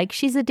like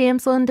she's a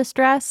damsel in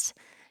distress.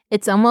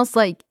 It's almost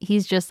like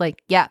he's just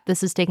like, yeah,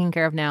 this is taken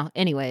care of now.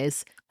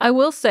 Anyways. I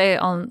will say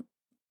on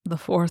the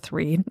fourth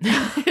read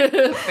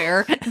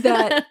fair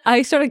that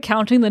I started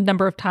counting the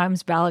number of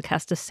times Valak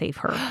has to save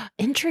her.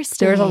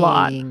 Interesting. There's a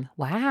lot.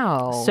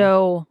 Wow.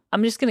 So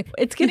I'm just gonna,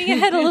 it's getting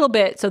ahead a little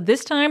bit. So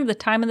this time, the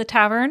time in the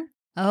tavern.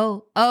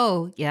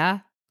 Oh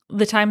yeah.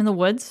 The time in the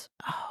woods.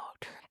 Oh,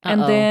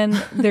 and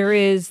then there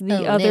is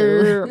the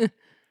other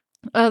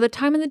the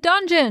time in the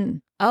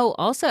dungeon. Oh,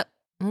 also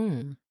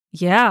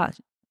yeah.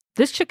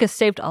 This chick has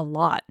saved a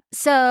lot.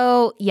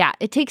 So, yeah,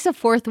 it takes a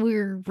fourth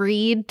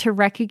read to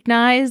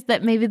recognize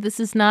that maybe this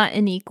is not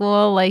an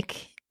equal,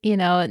 like, you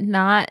know,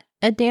 not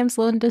a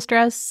damsel in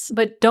distress.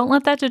 But don't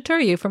let that deter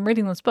you from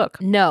reading this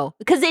book. No,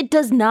 because it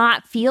does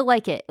not feel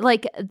like it.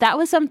 Like, that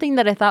was something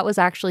that I thought was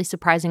actually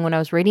surprising when I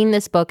was reading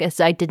this book,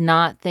 is I did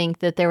not think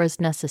that there was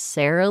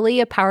necessarily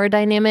a power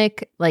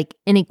dynamic, like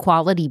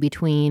inequality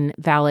between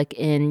Valak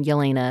and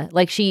Yelena.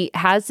 Like, she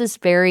has this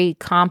very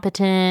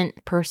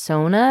competent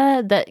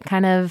persona that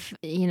kind of,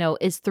 you know,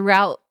 is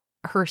throughout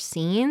her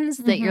scenes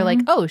that you're like,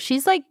 oh,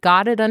 she's like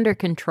got it under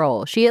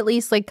control. She at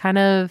least like kind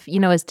of, you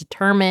know, is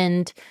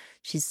determined.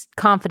 She's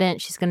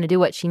confident. She's going to do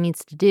what she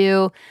needs to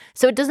do.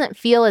 So it doesn't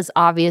feel as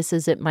obvious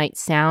as it might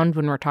sound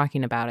when we're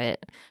talking about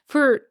it.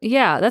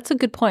 Yeah, that's a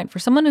good point. For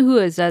someone who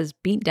is as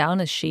beat down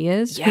as she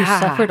is, who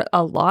suffered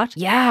a lot.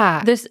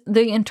 Yeah.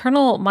 The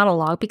internal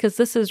monologue, because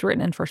this is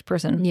written in first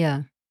person.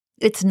 Yeah.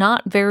 It's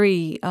not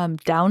very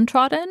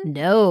downtrodden.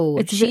 No,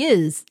 she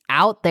is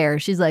out there.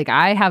 She's like,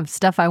 I have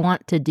stuff I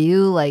want to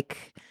do.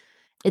 Like,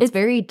 it's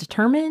very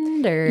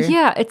determined, or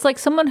yeah, it's like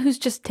someone who's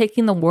just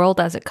taking the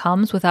world as it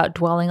comes without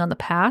dwelling on the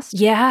past.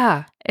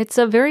 Yeah, it's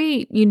a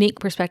very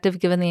unique perspective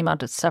given the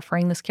amount of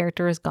suffering this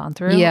character has gone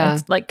through. Yeah,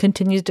 it's like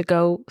continues to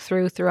go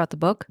throughout the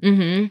book.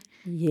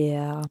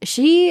 Yeah,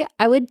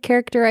 I would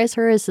characterize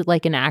her as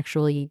like an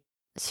actually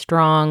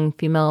strong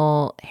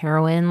female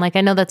heroine. Like,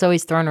 I know that's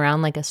always thrown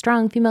around like a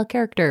strong female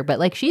character, but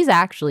like she's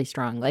actually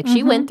strong. Like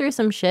she went through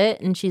some shit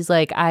and she's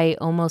like, I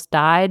almost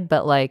died,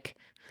 but like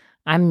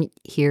I'm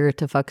here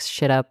to fuck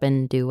shit up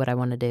and do what I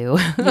want to do.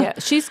 Yeah,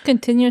 she's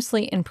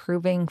continuously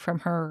improving from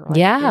her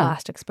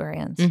last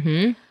experience.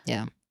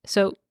 Yeah.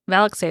 So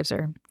Valak saves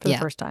her for the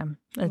first time.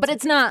 But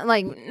it's not.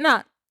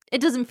 It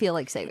doesn't feel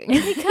like saving.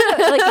 He's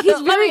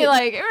very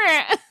like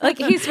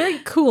he's very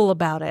cool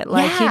about it.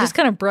 Like he just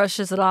kind of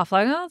brushes it off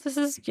like, oh, this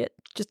is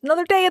just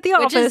another day at the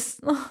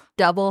office.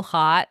 Double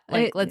hot.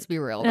 Like, let's be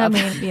real about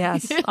that.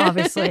 Yes,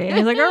 obviously. And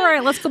he's like, all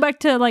right, let's go back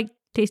to like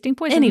tasting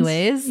poisons.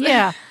 Anyways.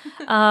 Yeah.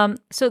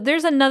 So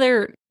there's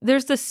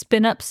the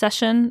spin-up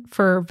session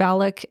for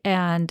Valak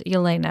and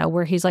Yelena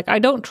where he's like, I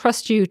don't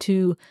trust you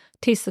to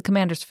taste the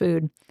commander's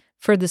food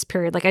for this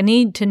period. Like, I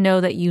need to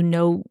know that you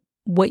know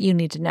what you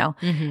need to know.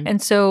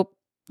 And so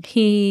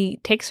he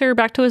takes her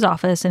back to his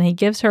office and he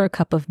gives her a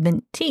cup of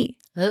mint tea.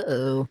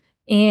 Uh-oh.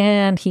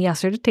 And he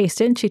asks her to taste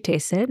it, and she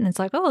tastes it, and it's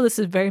like, oh, this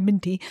is very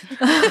minty.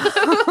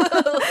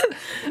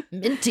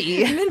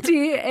 Minty.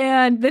 Minty.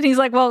 And then he's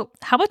like, well,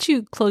 how about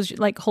you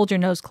hold your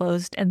nose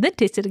closed and then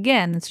taste it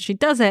again? And so she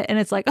does it, and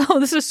it's like, oh,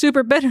 this is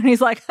super bitter. And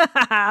he's like, ha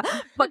ha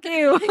ha, fuck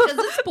you. Because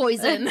it's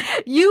poison.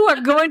 You are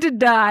going to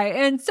die.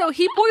 And so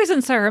he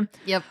poisons her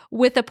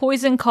with a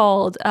poison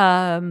called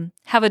Have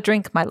a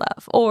Drink, My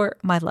Love, or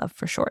My Love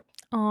for short.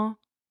 Aw.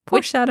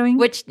 Foreshadowing.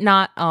 Which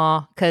not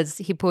because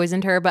he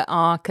poisoned her, but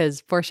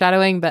because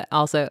foreshadowing, but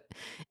also,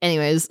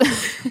 anyways.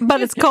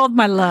 But it's called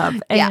My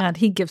Love. And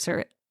he gives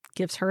it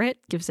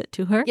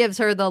to her. Gives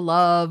her the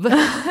love.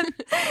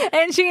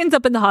 And she ends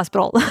up in the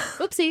hospital.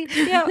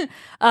 Whoopsie.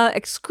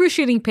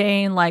 Excruciating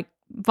pain, like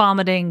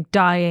vomiting,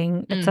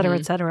 dying, etc.,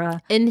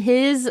 etc. And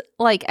his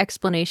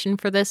explanation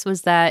for this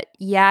was that,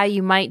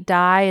 you might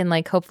die,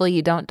 and hopefully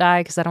you don't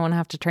die because I don't want to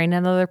have to train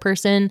another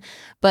person.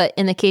 But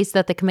in the case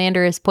that the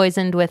commander is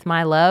poisoned with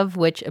my love,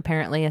 which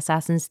apparently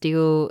assassins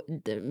do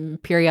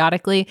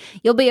periodically,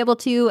 you'll be able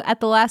to, at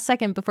the last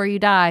second before you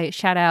die,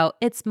 shout out,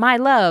 "It's my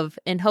love,"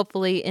 and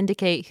hopefully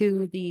indicate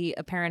who the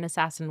apparent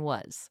assassin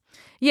was.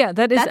 Yeah,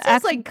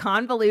 that's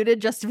convoluted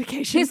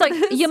justification. He's like,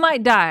 you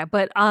might die,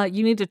 but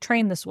you need to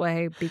train this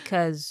way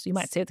because you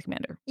might save the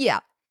commander. Yeah.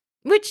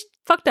 Which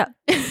fucked up.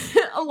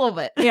 A little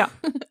bit. Yeah.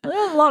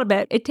 A lot of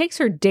it. It takes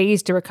her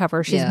days to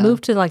recover. She's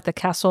moved to the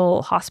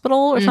castle hospital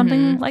or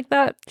something like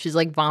that. She's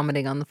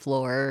vomiting on the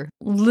floor.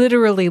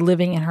 Literally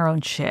living in her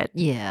own shit.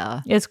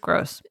 Yeah. It's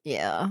gross.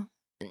 Yeah.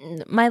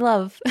 My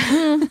love.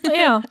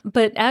 Yeah.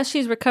 But as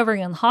she's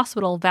recovering in the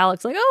hospital,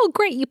 Valak's like, oh,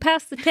 great, you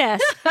passed the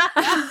test.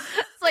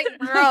 It's like,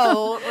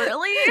 bro,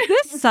 really?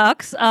 This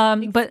sucks.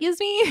 Excuse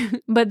me?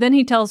 But then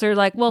he tells her,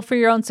 well, for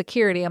your own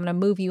security, I'm going to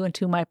move you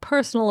into my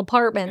personal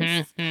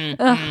apartments.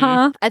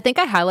 I think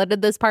I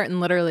highlighted this part and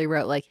literally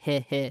wrote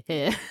heh, heh,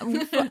 heh.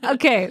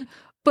 Okay.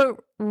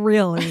 But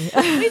really,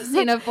 we've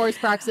seen a forced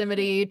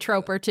proximity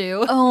trope or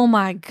two. Oh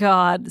my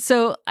God.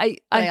 So I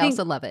think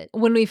also love it.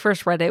 When we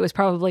first read it, it was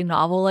probably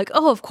novel.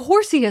 Oh, of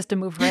course he has to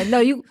move her in.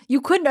 No,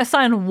 you couldn't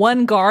assign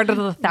one guard out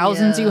of the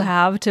thousands you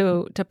have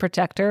to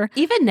protect her.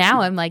 Even now,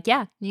 I'm like,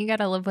 you got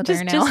to live with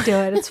her now. Just do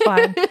it. It's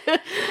fine.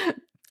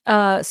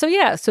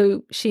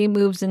 So she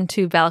moves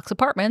into Valak's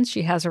apartments.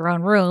 She has her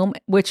own room,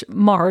 which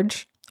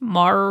Marge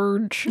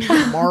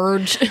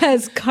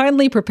has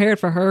kindly prepared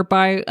for her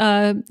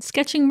by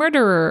sketching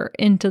murderer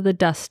into the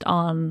dust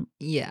on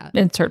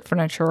insert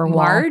furniture or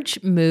wall.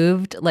 Marge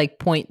moved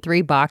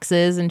 0.3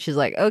 boxes and she's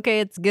like, okay,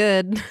 it's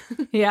good.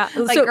 Yeah.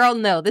 Girl,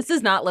 no, this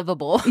is not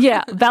livable.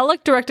 Yeah.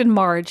 Valak directed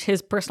Marge,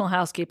 his personal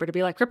housekeeper, to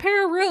be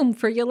prepare a room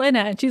for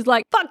Yelena. And she's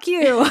like, fuck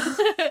you.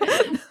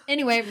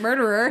 Anyway,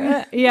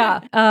 murderer.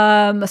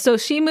 So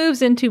she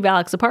moves into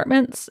Valak's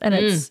apartments and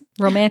it's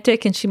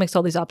romantic, and she makes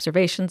all these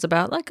observations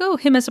about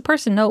him as a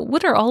person. No,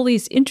 what are all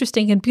these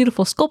interesting and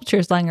beautiful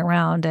sculptures lying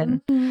around? And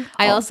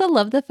I also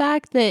love the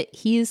fact that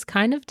he's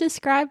kind of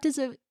described as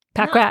a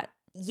pack rat.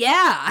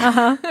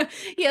 Yeah.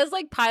 He has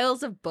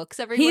piles of books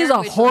everywhere. He's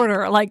a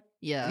hoarder.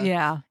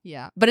 Yeah.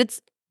 But it's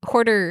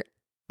hoarder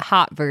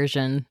hot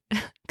version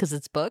because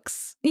it's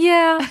books.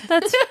 Yeah,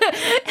 that's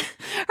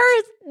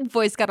her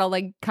voice got all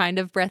kind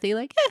of breathy,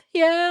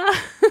 yeah.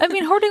 I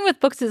mean, hoarding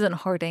with books isn't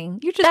hoarding.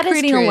 You're just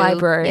creating a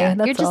library. Yeah,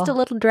 you're just a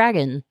little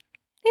dragon.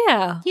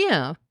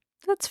 Yeah,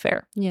 that's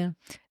fair. Yeah,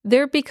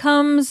 there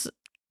becomes.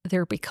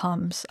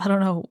 I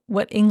don't know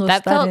what English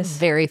that felt is.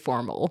 Very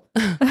formal.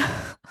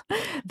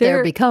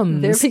 There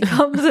becomes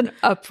an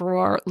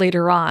uproar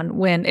later on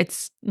when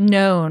it's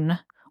known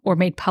or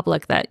made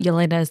public that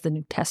Yelena is the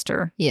new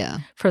tester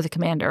for the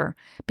commander,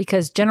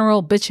 because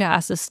General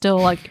Bitch-Ass is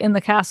still in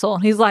the castle.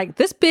 And he's like,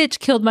 this bitch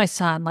killed my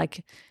son.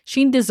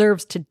 She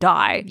deserves to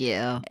die.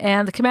 Yeah.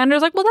 And the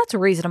commander's like, well, that's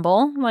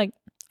reasonable.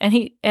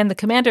 And the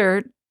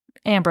commander,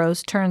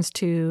 Ambrose, turns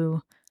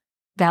to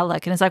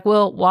Valak and is like,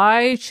 well,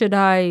 why should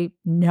I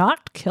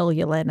not kill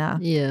Yelena?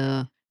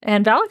 Yeah.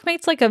 And Valak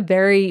makes a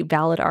very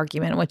valid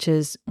argument, which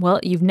is, well,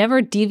 you've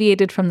never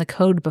deviated from the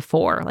code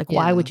before.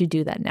 Why would you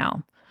do that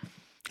now?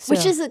 So.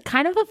 Which is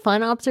kind of a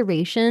fun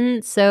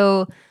observation.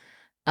 So,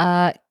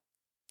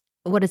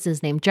 what is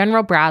his name?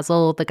 General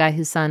Brazel, the guy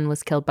whose son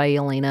was killed by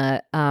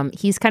Yelena,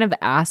 he's kind of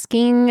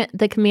asking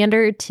the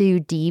commander to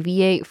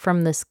deviate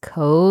from this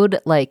code,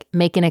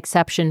 make an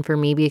exception for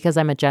me because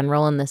I'm a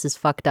general and this is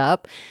fucked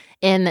up.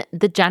 And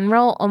the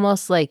general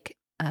almost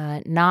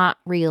not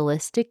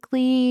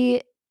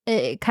realistically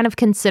kind of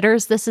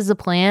considers this as a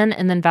plan.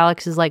 And then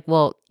Valak is like,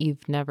 well,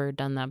 you've never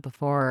done that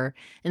before.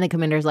 And the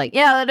commander's like,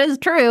 yeah, that is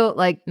true.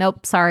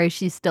 Nope, sorry,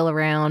 she's still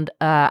around.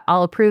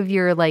 I'll approve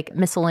your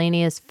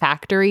miscellaneous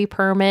factory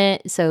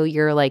permit. So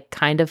you're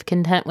kind of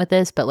content with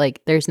this, but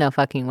there's no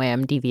fucking way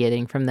I'm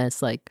deviating from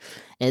this.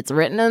 It's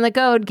written in the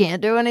code,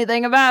 can't do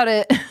anything about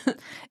it.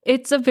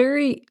 It's a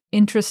very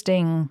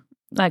interesting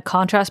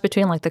contrast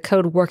between the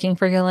code working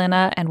for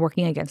Yelena and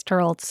working against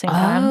her all at the same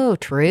time. Oh,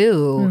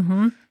 true.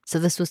 Mm-hmm. So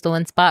this was the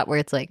one spot where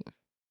it's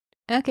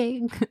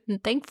okay,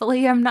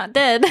 thankfully I'm not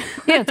dead.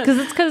 Yeah, it's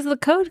because of the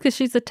code, because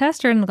she's a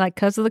tester, and like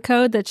because of the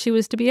code that she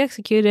was to be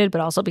executed,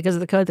 but also because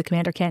of the code the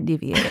commander can't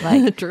deviate.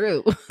 Like,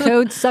 true.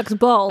 code sucks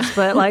balls,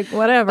 but like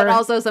whatever. But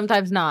also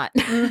sometimes not.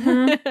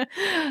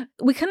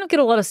 We kind of get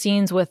a lot of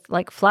scenes with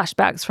like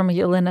flashbacks from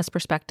Yelena's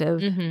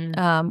perspective,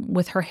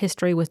 with her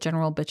history with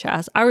General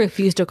Bitchass. I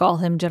refuse to call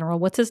him General.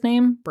 What's his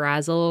name?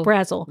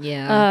 Brazel.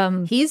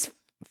 Yeah. He's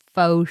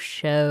faux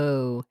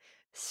show.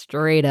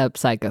 Straight up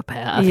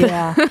psychopath.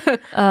 Yeah.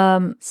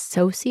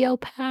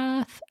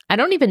 Sociopath. I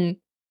don't even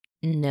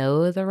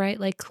know the right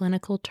like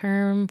clinical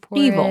term for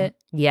evil. it.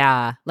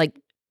 Yeah. Like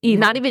Evil.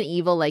 not even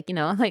evil, like, you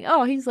know, like,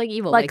 oh, he's like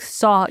evil. Like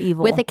saw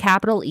evil. With a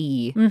capital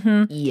E.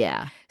 Mm-hmm.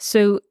 Yeah.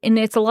 So, and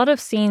it's a lot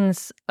of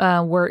scenes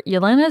where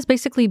Yelena is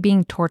basically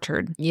being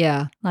tortured.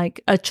 Yeah.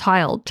 Like a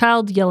child.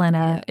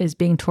 Yelena is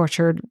being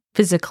tortured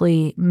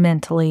physically,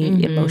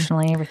 mentally,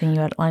 emotionally, everything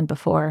you outlined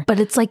before. But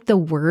it's like the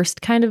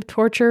worst kind of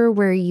torture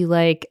where you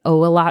like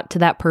owe a lot to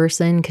that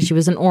person because she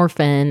was an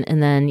orphan.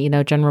 And then, you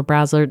know, General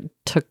Brazzler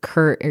took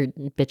her, or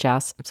bitch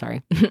ass, I'm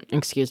sorry,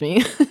 excuse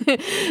me,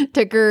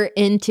 took her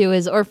into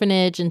his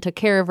orphanage and took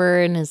care of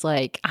her and is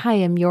like, I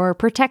am your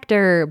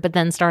protector. But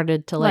then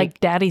started to like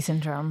daddy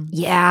syndrome.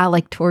 Yeah,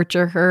 like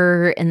torture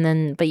her. And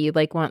then, but you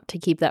like want to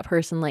keep that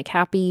person like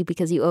happy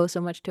because you owe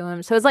so much to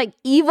him. So it's like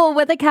evil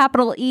with a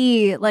capital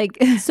E. Like,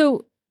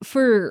 so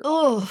for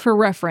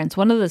reference,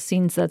 one of the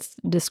scenes that's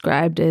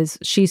described is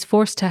she's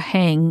forced to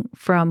hang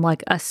from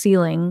like a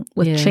ceiling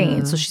with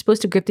chains. So she's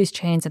supposed to grip these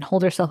chains and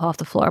hold herself off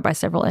the floor by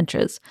several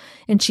inches.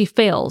 And she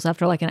fails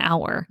after like an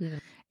hour. Yeah.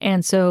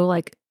 And so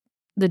like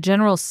the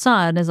general's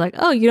son is like,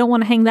 oh, you don't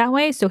want to hang that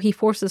way? So he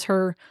forces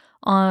her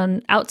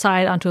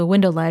outside onto a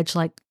window ledge,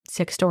 like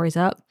 6 stories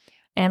up,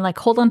 and like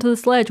hold onto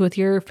this ledge with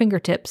your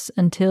fingertips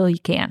until you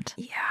can't.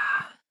 Yeah.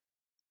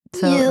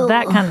 So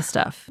that kind of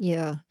stuff.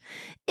 Yeah.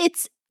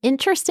 It's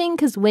interesting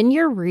because when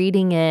you're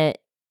reading it,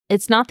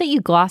 it's not that you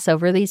gloss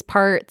over these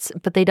parts,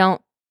 but they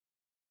don't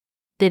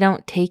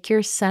take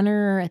your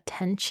center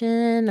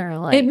attention or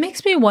like. It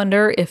makes me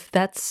wonder if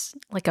that's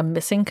like a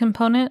missing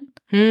component.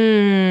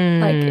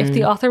 Like if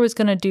the author was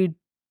going to do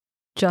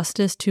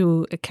justice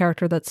to a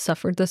character that's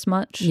suffered this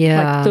much,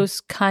 like those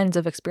kinds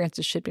of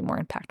experiences should be more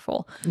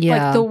impactful.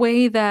 Yeah. Like the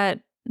way that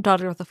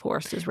Daughter of the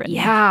Forest is written.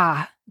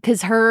 Yeah.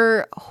 Because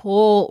her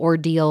whole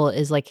ordeal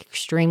is like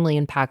extremely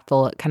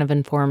impactful. It kind of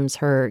informs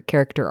her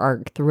character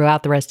arc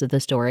throughout the rest of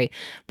the story.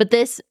 But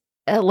this,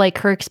 like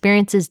her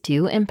experiences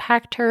do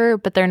impact her,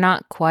 but they're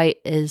not quite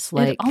as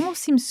like. It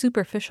almost seems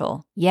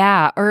superficial.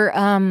 Yeah. Or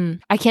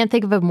I can't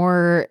think of a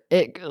more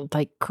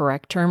like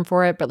correct term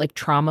for it, but like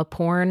trauma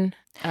porn.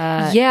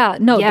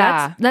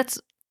 That's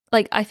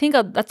like, I think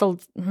that's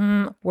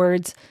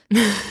words.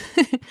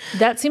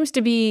 That seems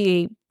to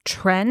be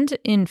trend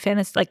in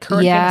fantasy, like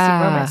current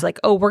fantasy romance.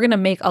 Like, oh, we're gonna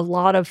make a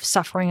lot of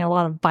suffering, a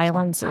lot of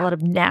violence, a lot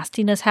of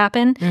nastiness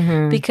happen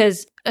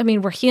because I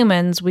mean, we're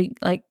humans. We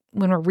like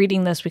when we're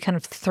reading this, we kind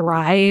of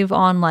thrive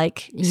on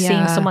like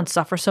seeing someone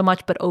suffer so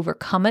much but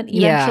overcome it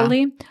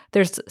eventually.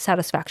 There's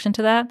satisfaction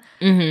to that.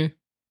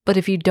 But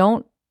if you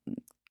don't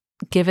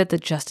give it the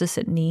justice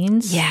it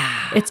needs,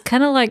 it's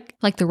kind of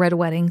like the red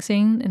wedding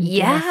scene in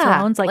Game of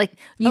Thrones. Like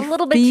you a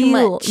little bit too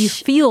much. You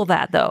feel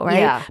that though, right?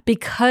 Yeah.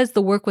 Because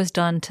the work was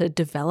done to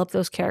develop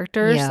those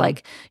characters.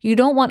 Like you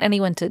don't want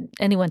anyone to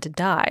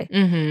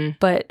die,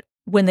 but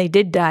when they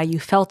did die, you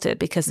felt it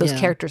because those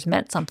characters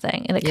meant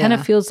something, and it kind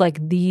of feels like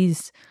the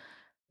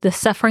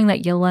suffering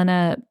that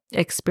Yelena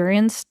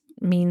experienced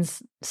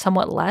means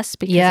somewhat less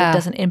because it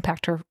doesn't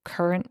impact her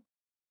current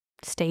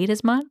state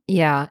as much.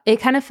 Yeah.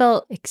 It kind of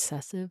felt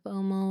excessive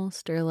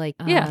almost, or like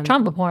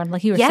trauma porn,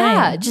 like you were saying.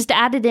 Yeah, just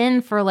added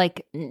in for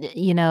like,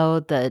 you know,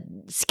 the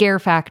scare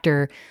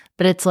factor.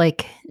 But it's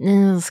like,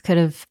 this could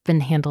have been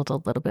handled a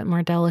little bit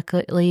more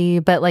delicately.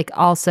 But like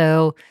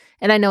also,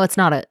 and I know it's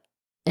not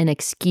an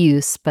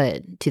excuse,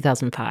 but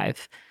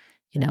 2005,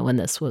 you know, when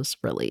this was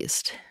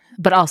released.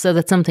 But also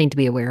that's something to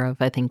be aware of,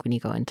 I think, when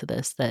you go into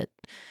this, that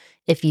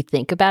if you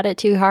think about it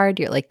too hard,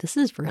 you're like, this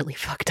is really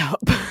fucked up.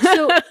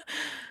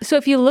 So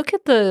if you look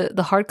at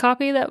the hard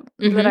copy that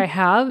I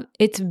have,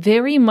 it's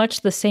very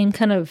much the same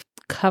kind of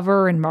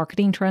cover and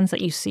marketing trends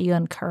that you see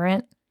on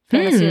current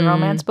fantasy and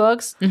romance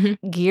books,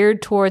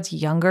 geared towards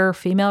younger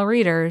female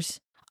readers.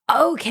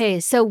 Okay,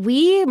 so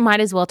we might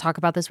as well talk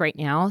about this right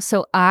now.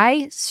 So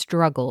I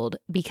struggled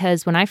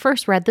because when I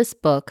first read this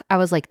book, I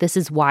was like, this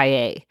is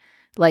YA.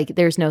 Like,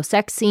 there's no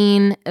sex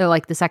scene.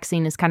 Like, the sex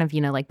scene is kind of, you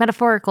know, like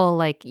metaphorical,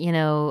 like, you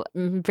know,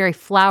 very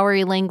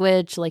flowery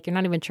language. Like, you're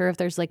not even sure if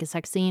there's like a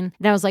sex scene.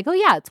 And I was like, oh,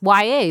 yeah, it's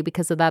YA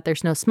because of that.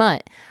 There's no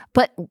smut.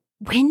 But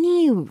when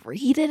you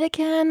read it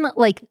again,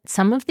 like,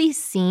 some of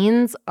these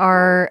scenes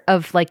are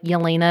of like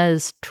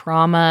Yelena's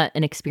trauma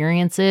and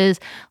experiences.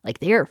 Like,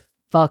 they're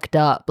fucked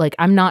up. Like,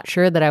 I'm not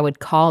sure that I would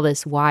call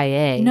this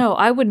YA. No,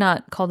 I would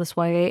not call this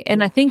YA.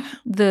 And I think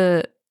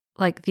the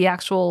like the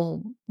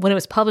actual, when it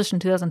was published in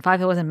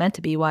 2005, it wasn't meant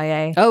to be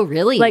YA. Oh,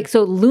 really? Like,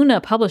 so Luna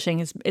Publishing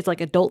it's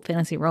like adult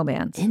fantasy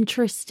romance.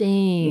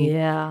 Interesting.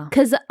 Yeah.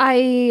 Because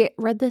I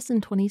read this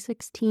in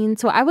 2016.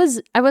 So I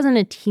wasn't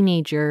a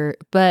teenager,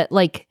 but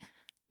like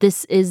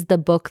this is the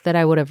book that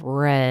I would have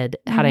read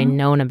had I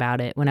known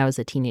about it when I was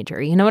a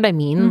teenager. You know what I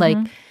mean? Like,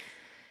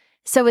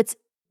 so it's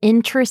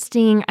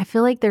interesting. I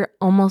feel like there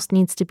almost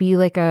needs to be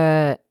like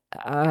a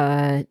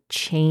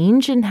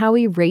change in how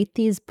we rate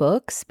these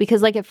books,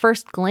 because like at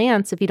first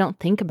glance, if you don't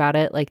think about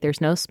it, like there's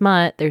no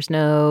smut, there's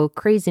no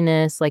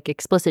craziness, like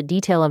explicit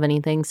detail of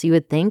anything, so you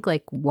would think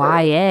like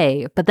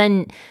YA, but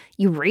then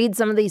you read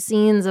some of these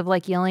scenes of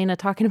like Yelena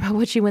talking about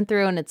what she went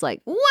through and it's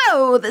like,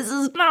 whoa, this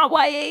is not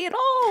YA at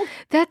all.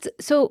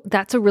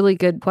 That's a really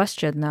good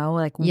question though.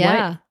 Like,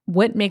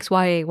 what makes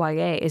YA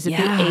YA? Is it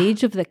the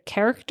age of the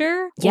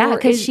character? Yeah,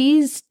 because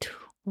she's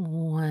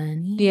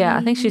 20. Yeah,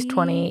 I think she's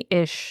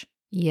 20-ish.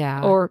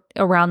 Yeah. Or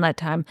around that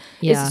time.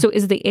 Yeah. So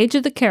is it the age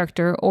of the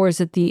character, or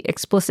is it the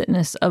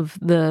explicitness of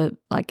the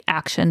like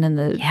action and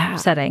the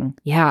setting?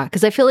 Yeah.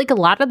 Because I feel like a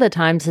lot of the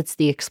times it's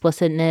the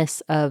explicitness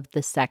of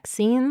the sex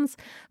scenes,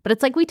 but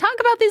it's like we talk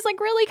about these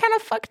like really kind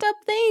of fucked up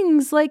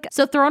things. Like,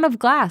 so Throne of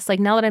Glass, like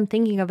now that I'm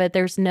thinking of it,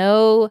 there's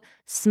no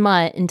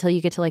smut until you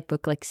get to like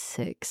book like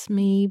 6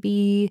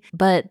 maybe,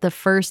 but the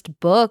first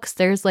books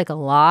there's like a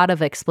lot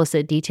of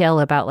explicit detail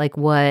about like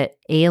what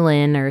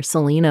Aelin or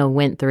Selena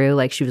went through.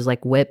 Like she was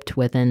like whipped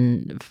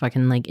within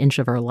fucking like inch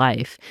of her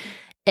life.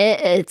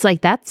 It's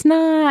like that's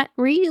like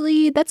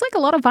a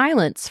lot of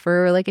violence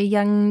for like a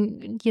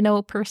young, you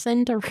know,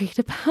 person to read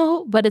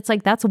about, but it's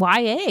like that's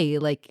YA,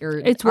 like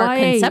it's our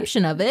YA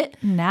conception of it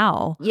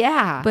now.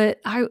 Yeah.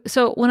 But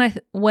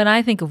when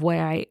I think of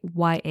YA,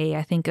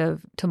 I think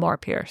of Tamora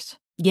Pierce.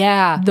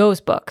 Yeah. Those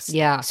books.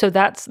 Yeah. So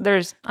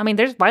there's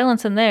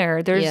violence in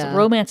there, there's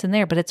romance in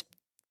there, but it's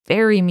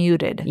very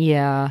muted.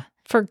 Yeah.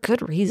 For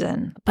good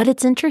reason. But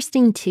it's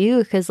interesting too,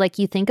 because like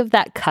you think of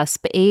that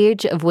cusp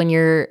age of when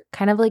you're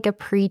kind of like a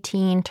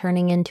preteen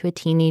turning into a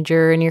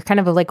teenager and you're kind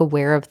of like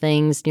aware of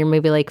things and you're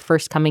maybe like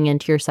first coming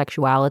into your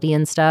sexuality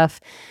and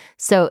stuff.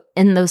 So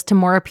in those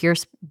Tamora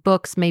Pierce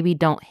books maybe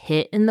don't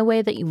hit in the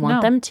way that you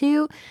want them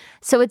to.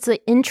 So it's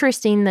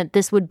interesting that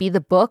this would be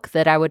the book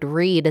that I would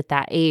read at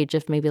that age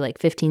of maybe like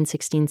 15,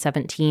 16,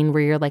 17,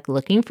 where you're like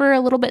looking for a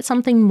little bit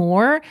something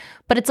more.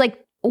 But it's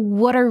like,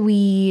 what are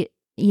we,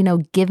 you know,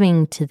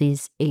 giving to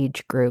these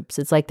age groups?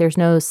 It's like there's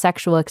no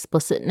sexual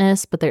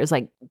explicitness, but there's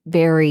like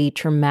very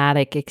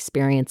traumatic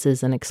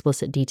experiences and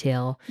explicit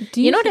detail.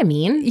 You know what I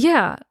mean?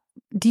 Yeah.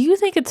 Do you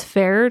think it's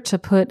fair to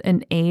put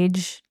an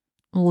age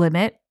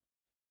limit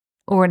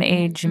or an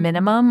age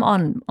minimum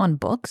on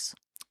books?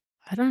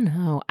 I don't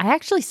know. I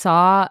actually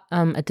saw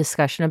a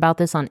discussion about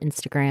this on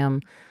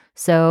Instagram.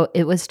 So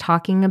it was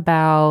talking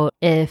about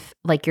if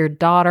like your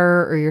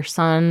daughter or your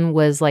son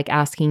was like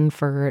asking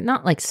for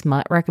not like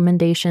smut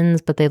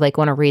recommendations, but they like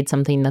want to read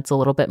something that's a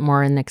little bit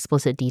more in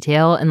explicit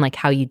detail and like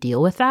how you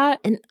deal with that.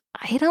 And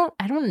I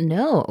don't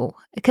know,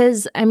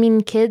 because I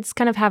mean, kids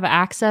kind of have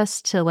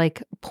access to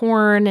like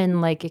porn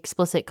and like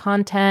explicit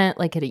content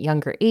like at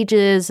younger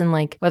ages, and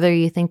like whether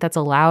you think that's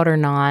allowed or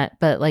not.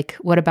 But like,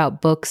 what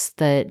about books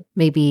that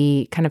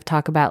maybe kind of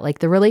talk about like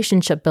the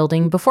relationship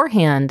building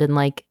beforehand and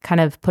like kind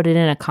of put it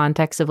in a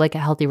context of like a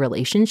healthy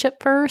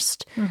relationship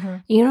first?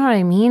 You know what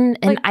I mean?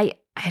 And like,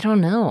 I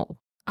don't know.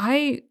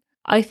 I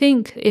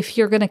think if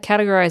you're going to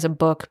categorize a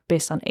book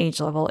based on age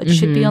level, it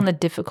should be on the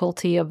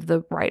difficulty of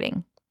the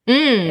writing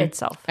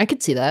itself. I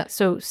could see that.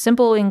 So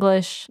simple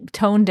English,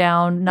 toned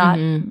down, not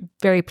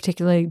very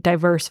particularly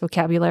diverse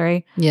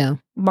vocabulary. Yeah.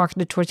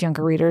 Marketed towards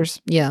younger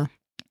readers. Yeah.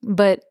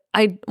 But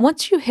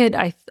once you hit,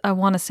 I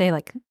want to say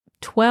like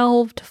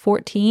 12 to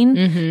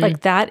 14,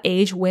 like that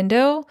age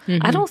window,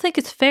 I don't think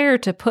it's fair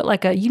to put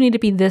like you need to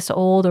be this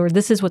old or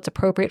this is what's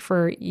appropriate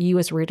for you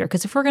as a reader.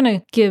 Because if we're going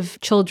to give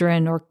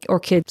children or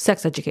kids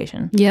sex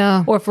education,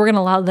 or if we're going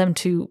to allow them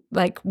to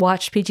like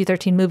watch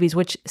PG-13 movies,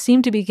 which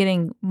seem to be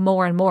getting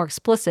more and more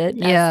explicit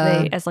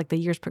as like the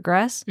years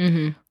progress,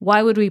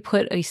 why would we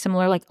put a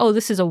similar like, oh,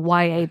 this is a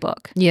YA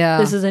book. Yeah.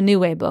 This is a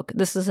new A book.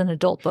 This is an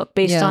adult book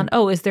based on,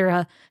 oh, is there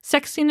a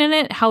sex scene in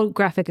it? How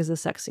graphic is the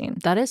sex scene?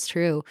 That is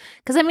true.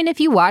 Because I mean, if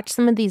you watch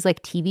some of these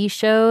like TV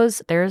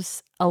shows,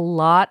 there's a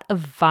lot of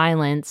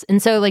violence. And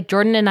so like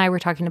Jordan and I were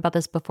talking about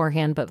this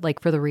beforehand, but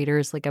like for the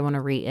readers, like I want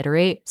to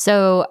reiterate.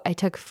 So I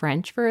took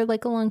French for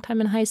like a long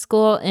time in high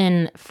school,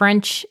 and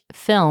French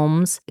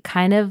films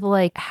kind of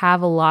like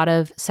have a lot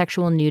of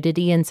sexual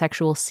nudity and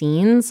sexual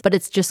scenes, but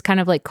it's just kind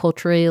of like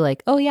culturally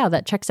like, oh yeah,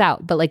 that checks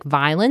out. But like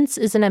violence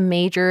isn't a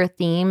major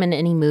theme in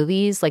any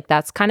movies. Like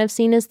that's kind of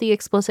seen as the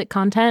explicit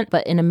content.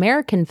 But in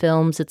American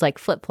films, it's like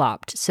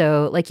flip-flopped.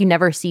 So like you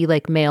never see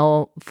like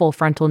male full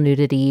frontal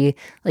nudity.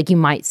 Like you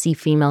might see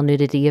female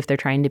nudity if they're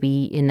trying to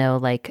be, you know,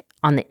 like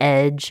on the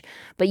edge,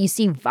 but you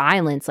see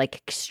violence, like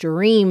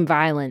extreme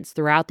violence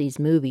throughout these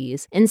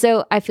movies. And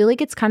so I feel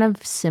like it's kind of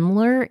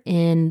similar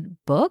in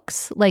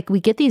books. Like we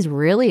get these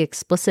really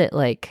explicit,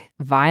 like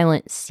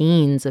violent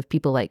scenes of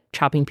people like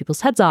chopping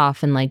people's heads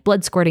off and like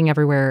blood squirting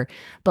everywhere.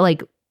 But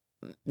like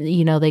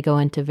they go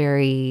into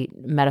very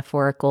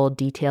metaphorical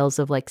details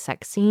of like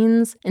sex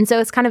scenes. And so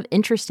it's kind of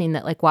interesting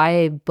that like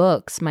YA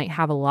books might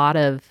have a lot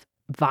of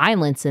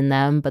violence in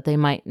them, but they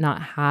might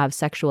not have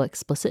sexual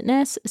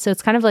explicitness. So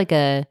it's kind of like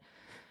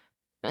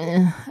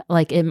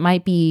like it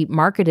might be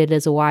marketed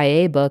as a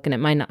YA book and it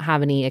might not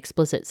have any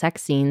explicit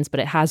sex scenes, but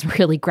it has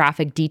really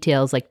graphic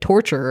details like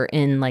torture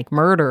and like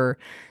murder.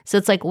 So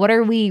it's like, what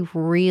are we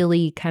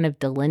really kind of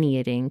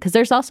delineating? Because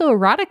there's also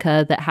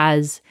erotica that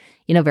has,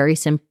 very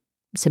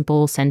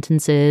simple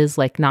sentences,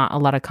 like not a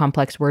lot of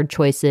complex word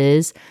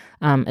choices,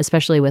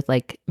 especially with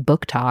like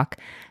book talk.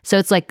 So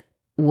it's like,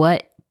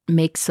 what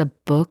makes a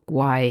book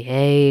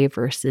YA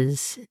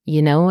versus,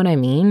 you know what I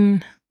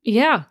mean?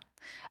 Yeah.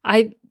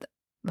 I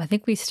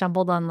think we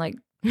stumbled on like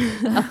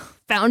a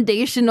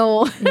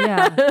foundational,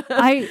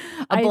 a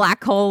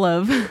black hole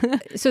of.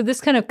 So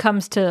this kind of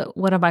comes to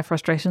one of my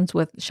frustrations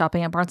with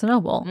shopping at Barnes &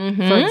 Noble.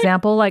 For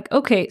example, like,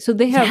 okay, so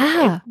they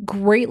have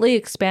greatly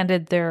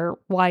expanded their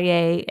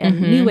YA and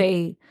New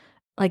A,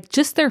 like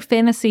just their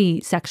fantasy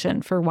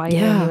section for YA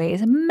and New A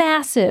is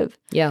massive.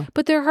 Yeah.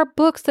 But there are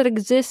books that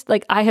exist,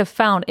 like I have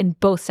found in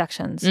both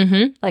sections,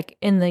 like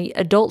in the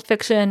adult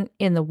fiction,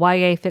 in the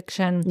YA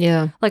fiction.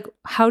 Yeah. Like,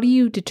 how do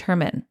you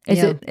determine?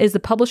 Is the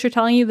publisher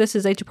telling you this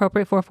is age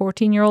appropriate for a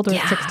 14-year-old or a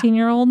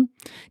 16-year-old?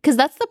 Because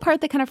that's the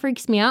part that kind of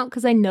freaks me out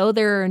because I know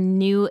there are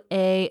New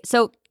A.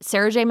 So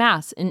Sarah J.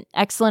 Maas, an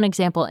excellent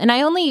example. And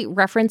I only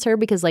reference her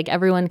because like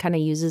everyone kind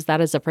of uses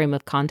that as a frame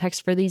of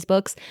context for these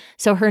books.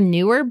 So her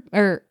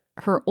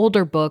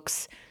older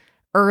books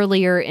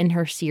earlier in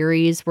her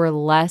series were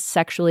less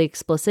sexually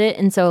explicit.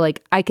 And so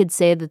like I could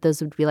say that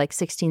those would be like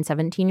 16,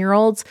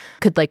 17-year-olds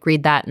could like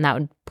read that and that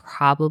would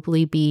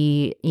probably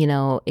be,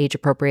 age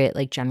appropriate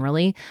like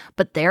generally.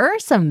 But there are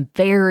some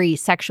very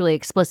sexually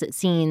explicit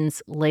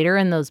scenes later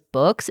in those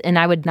books and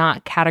I would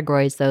not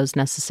categorize those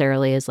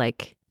necessarily as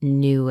like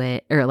New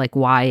A or like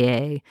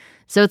YA.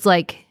 So it's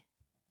like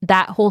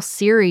that whole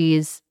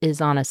series is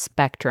on a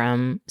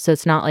spectrum. So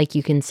it's not like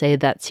you can say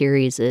that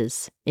series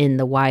is in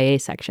the YA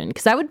section.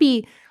 Because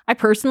I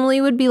personally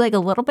would be like a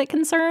little bit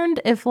concerned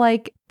if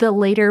like the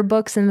later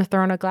books in the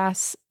Throne of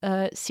Glass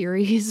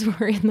series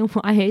were in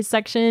the YA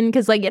section.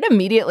 Because like it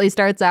immediately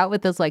starts out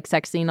with this like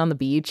sex scene on the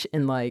beach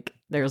and like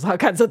there's all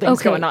kinds of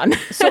things going on.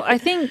 So I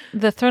think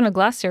the Throne of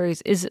Glass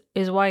series is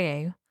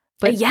YA.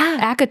 But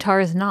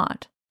ACOTAR is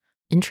not.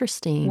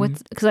 Interesting.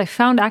 Because I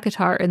found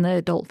ACOTAR in the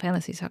adult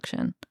fantasy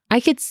section. I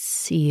could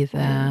see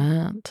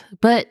that,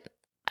 but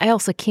I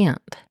also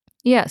can't.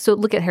 Yeah, so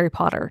look at Harry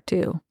Potter,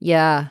 too.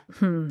 Yeah.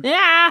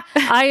 Yeah!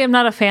 I am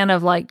not a fan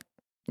of, like,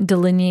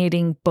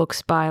 delineating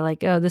books by,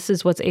 like, oh, this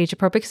is what's age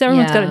appropriate, because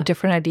everyone's got a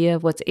different idea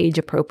of what's age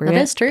appropriate.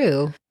 That is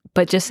true.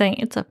 But just saying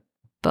it's a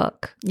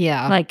book.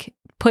 Yeah. Like,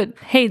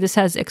 hey, this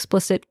has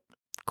explicit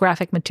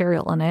graphic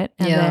material in it,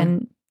 and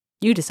then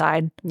you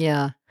decide.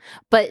 Yeah.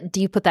 But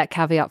do you put that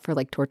caveat for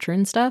like torture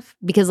and stuff?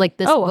 Because like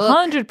this book,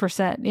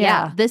 100%.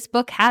 Yeah. This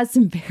book has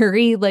some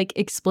very like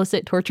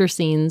explicit torture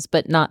scenes,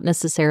 but not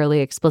necessarily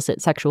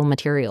explicit sexual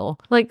material.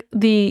 Like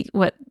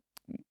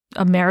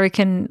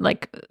American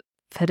like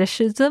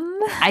fetishism?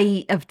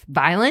 Of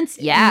violence?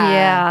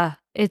 Yeah.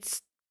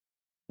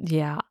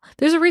 Yeah.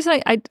 There's a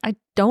reason I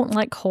don't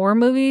like horror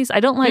movies. I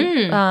don't like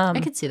I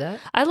could see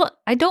that.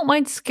 I don't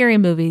mind scary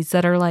movies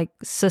that are like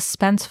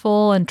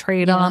suspenseful and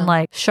trade on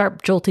like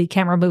sharp jolty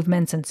camera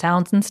movements and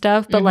sounds and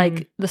stuff, but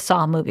like the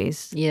Saw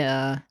movies.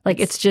 Yeah. Like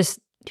it's just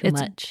too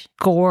much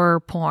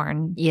gore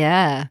porn.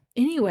 Yeah.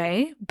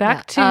 Anyway,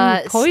 back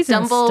to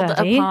Poison stumbled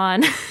Study.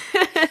 Upon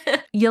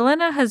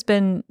Yelena has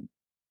been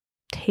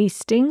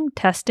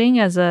testing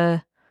as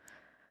a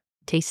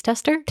taste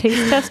tester.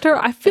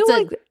 I feel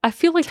like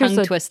tongue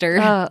there's twister.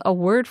 A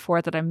word for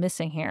it that I'm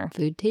missing here.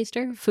 Food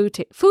taster. Food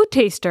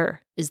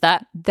taster. Is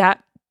that?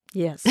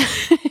 Yes.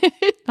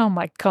 Oh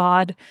my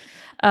God.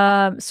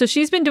 So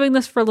she's been doing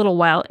this for a little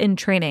while in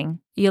training.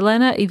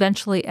 Yelena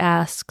eventually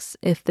asks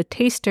if the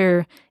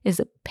taster is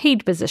a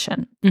paid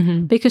position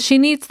because she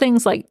needs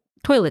things like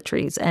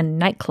toiletries and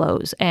night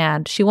clothes,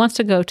 and she wants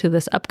to go to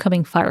this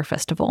upcoming fire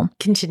festival.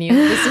 Continue.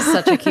 This is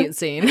such a cute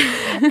scene.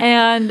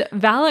 And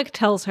Valak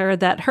tells her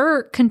that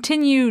her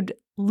continued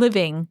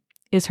living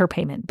is her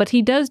payment, but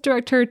he does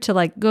direct her to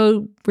like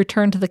go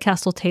return to the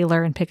castle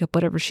tailor and pick up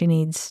whatever she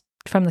needs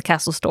from the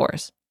castle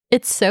stores.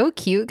 It's so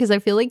cute because I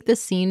feel like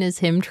this scene is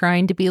him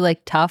trying to be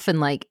like tough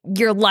and like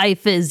your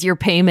life is your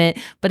payment,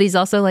 but he's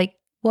also like,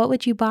 what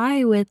would you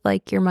buy with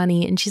like your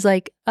money? And she's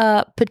like,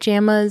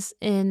 pajamas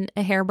and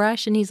a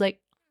hairbrush. And he's like,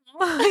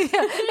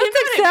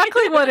 it's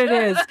exactly what it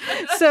is.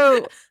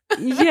 So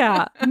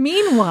yeah.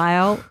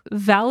 Meanwhile,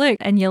 Valak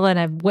and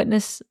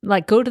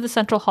Yelena go to the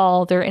central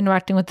hall. They're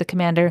interacting with the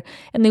commander,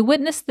 and they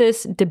witness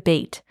this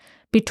debate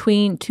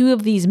between two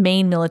of these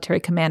main military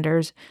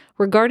commanders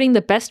regarding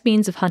the best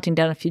means of hunting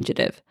down a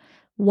fugitive.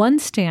 One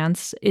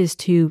stance is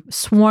to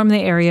swarm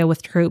the area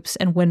with troops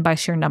and win by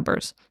sheer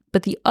numbers.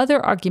 But the other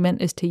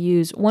argument is to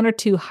use one or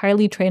two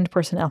highly trained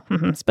personnel,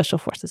 special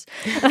forces,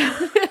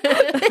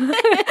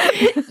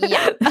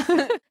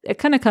 Yeah. It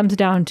kind of comes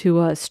down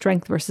to a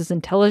strength versus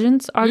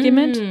intelligence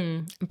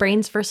argument.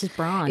 Brains versus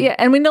brawn. Yeah,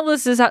 and we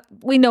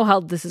know how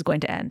this is going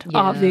to end. Yeah.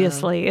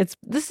 Obviously,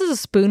 this is a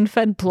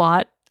spoon-fed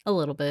plot. A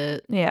little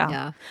bit.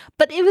 Yeah.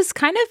 But it was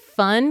kind of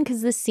fun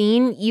because the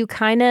scene, you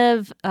kind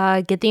of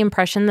get the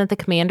impression that the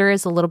commander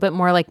is a little bit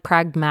more like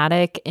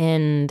pragmatic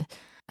and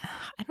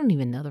I don't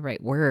even know the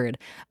right word,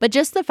 but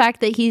just the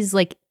fact that he's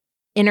like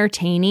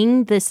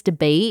entertaining this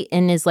debate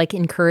and is like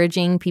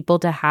encouraging people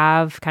to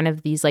have kind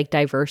of these like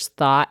diverse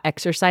thought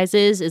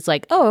exercises is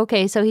like, oh,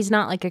 okay, so he's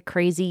not like a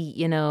crazy,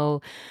 it's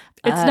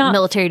not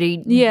military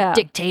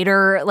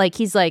dictator. Like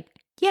he's like,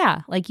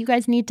 yeah, like you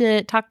guys need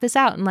to talk this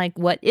out and like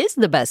what is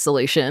the best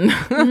solution?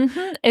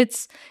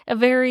 It's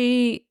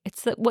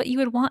what you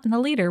would want in a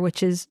leader,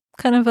 which is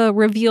kind of a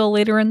reveal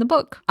later in the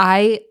book.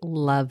 I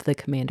love the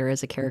commander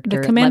as a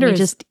character. The commander Let me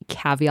just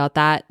caveat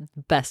that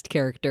best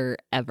character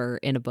ever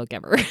in a book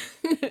ever.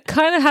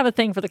 Kind of have a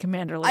thing for the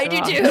commander later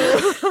I do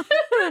too.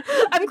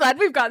 I'm glad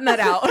we've gotten that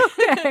out.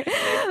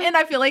 And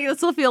I feel like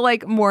this will feel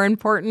like more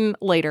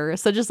important later.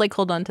 So just like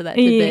hold on to that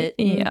tidbit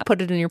and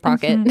put it in your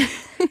pocket.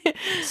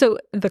 So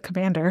the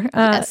commander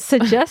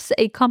suggests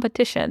a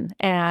competition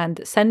and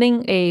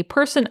sending a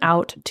person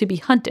out to be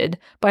hunted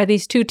by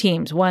these two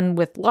teams, one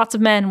with lots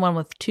of men, one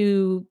with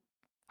two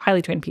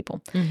highly trained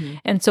people.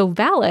 And so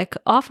Valak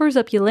offers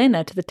up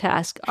Yelena to the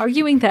task,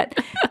 arguing that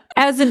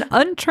as an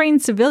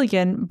untrained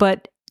civilian,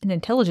 but an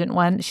intelligent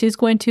one, she's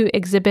going to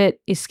exhibit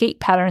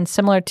escape patterns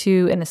similar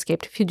to an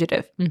escaped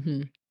fugitive.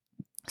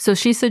 So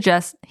he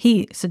suggests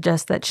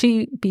that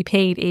she be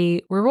paid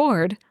a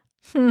reward.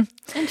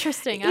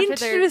 Interesting. After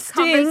their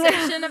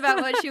conversation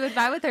about what she would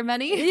buy with her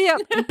money.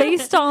 Yep.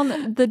 Based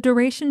on the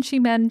duration she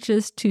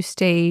manages to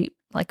stay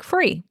like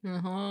free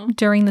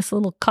during this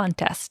little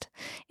contest.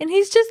 And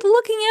he's just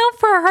looking out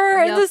for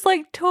her and just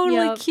like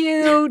totally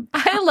cute.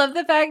 I love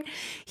the fact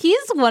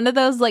he's one of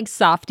those like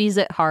softies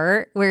at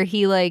heart where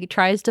he like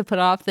tries to put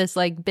off this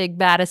like big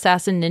bad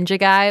assassin ninja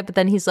guy, but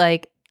then he's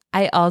like,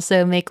 I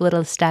also make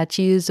little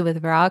statues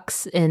with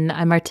rocks and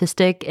I'm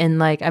artistic and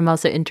like I'm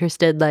also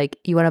interested, like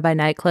you want to buy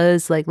night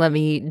clothes, like let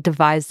me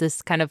devise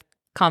this kind of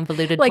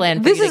convoluted plan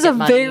for this you to is get a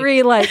money.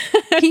 very like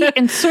he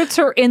inserts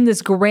her in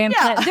this grand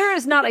plan. There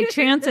is not a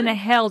chance in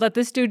hell that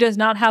this dude does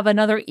not have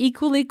another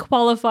equally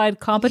qualified,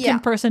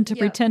 competent person to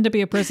pretend to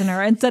be a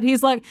prisoner. Instead,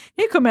 he's like,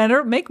 hey,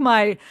 Commander, make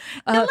my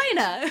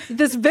Elena,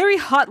 this very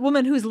hot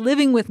woman who's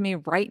living with me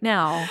right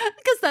now.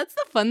 Because that's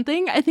the fun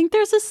thing. I think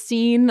there's a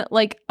scene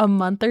like a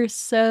month or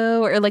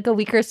so or like a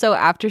week or so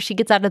after she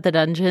gets out of the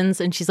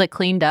dungeons and she's like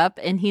cleaned up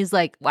and he's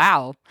like,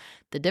 wow,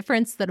 the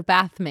difference that a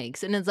bath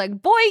makes. And it's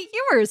like, boy,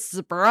 you were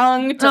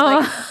sprung to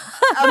like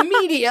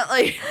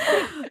immediately.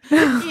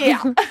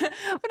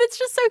 But it's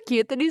just so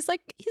cute that he's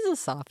a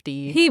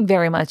softie. He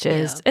very much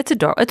is. It's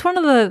adorable. It's one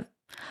of the,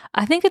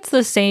 I think it's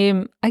the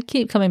same, I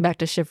keep coming back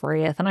to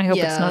Chivalrieth and I hope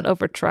it's not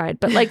overtried,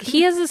 but like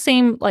he has the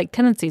same like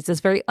tendencies, this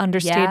very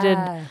understated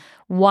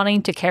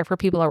wanting to care for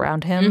people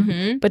around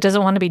him, but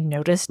doesn't want to be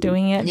noticed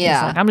doing it. He's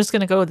like, I'm just going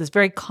to go with this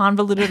very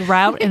convoluted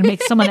route and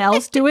make someone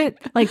else do it,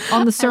 like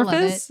on the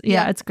surface.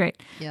 It's great.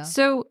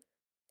 So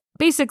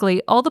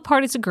basically, all the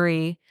parties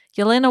agree.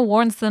 Yelena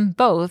warns them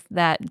both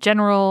that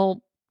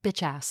General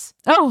Bitch ass.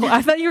 Oh,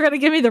 I thought you were going to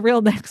give me the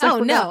real name. Oh,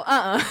 no.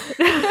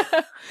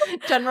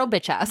 General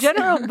Bitch ass.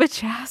 General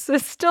Bitch ass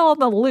is still on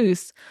the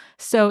loose.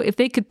 So if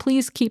they could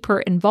please keep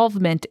her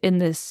involvement in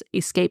this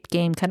escape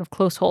game kind of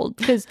close hold,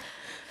 because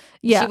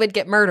she would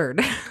get murdered.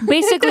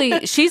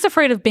 Basically, she's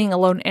afraid of being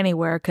alone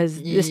anywhere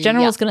because this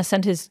general is going to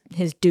send his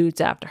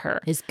dudes after her.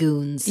 His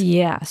goons.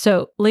 Yeah.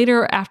 So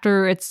later,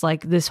 after it's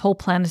like this whole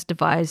plan is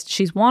devised,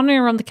 she's wandering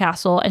around the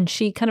castle and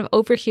she kind of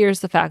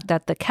overhears the fact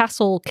that the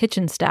castle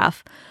kitchen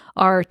staff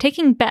are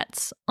taking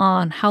bets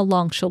on how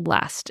long she'll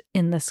last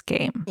in this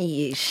game.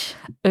 Yeesh.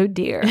 Oh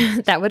dear.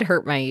 That would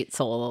hurt my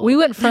soul. We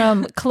went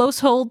from close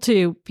hold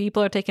to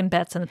people are taking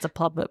bets and it's a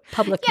public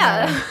meeting.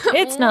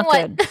 It's not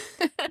good.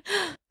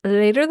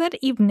 Later that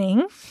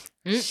evening,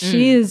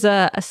 she is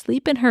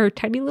asleep in her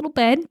tiny little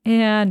bed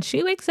and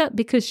she wakes up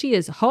because she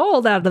is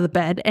hauled out of the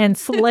bed and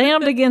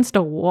slammed against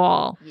a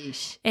wall.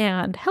 Yeesh.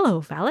 And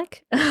hello,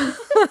 Valak.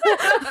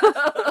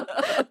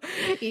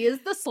 He is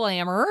the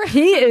slammer.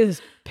 He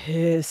is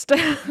pissed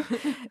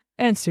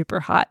and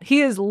super hot.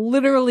 He is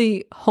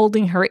literally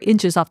holding her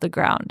inches off the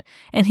ground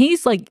and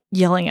he's like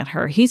yelling at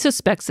her. He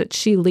suspects that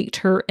she leaked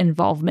her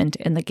involvement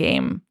in the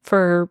game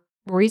for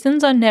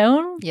reasons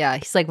unknown. Yeah,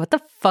 he's like, what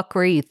the fuck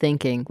were you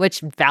thinking?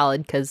 Which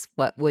valid, because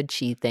what would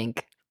she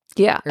think?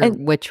 Yeah. Or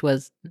what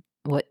was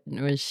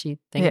she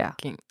thinking? Yeah.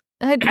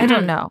 I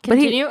don't know.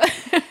 Continue.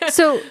 But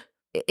so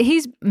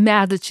he's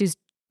mad that she's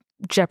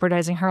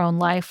jeopardizing her own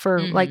life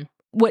for like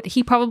what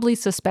he probably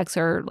suspects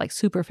are like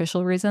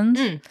superficial reasons.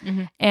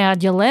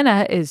 And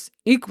Yelena is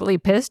equally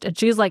pissed and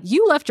she's like,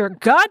 you left your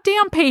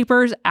goddamn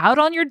papers out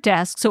on your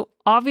desk, so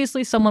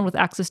obviously someone with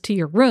access to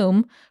your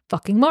room,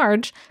 fucking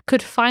Marge,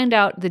 could find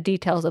out the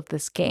details of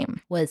this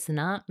game. Was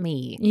not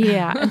me.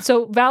 Yeah. And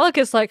so Valak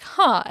is like,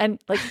 huh, and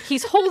like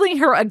he's holding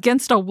her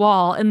against a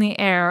wall in the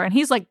air and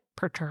he's like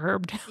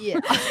perturbed. Yeah.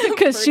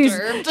 Because she's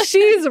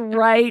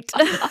right.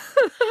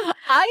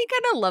 I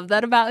kind of love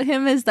that about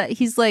him is that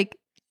he's like,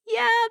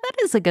 yeah,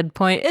 that is a good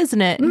point, isn't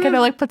it? And kind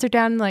of like puts her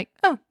down and like,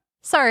 oh,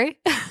 sorry.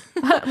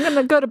 I'm going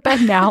to go to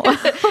bed now.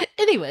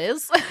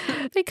 Anyways.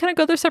 They kind of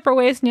go their separate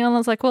ways.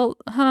 Neil's like, well,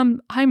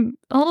 I'm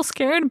a little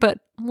scared, but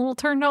a little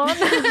turned on.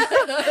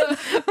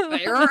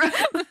 Fair.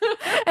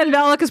 And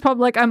Valak is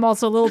probably like, I'm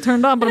also a little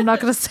turned on, but I'm not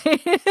going to say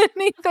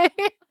anything.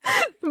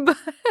 But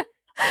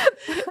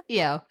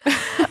yeah.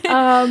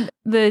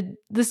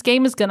 This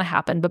game is going to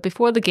happen, but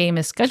before the game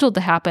is scheduled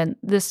to happen,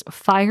 this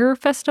fire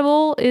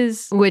festival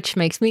is... Which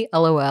makes me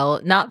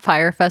LOL. Not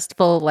Fire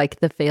Festival, like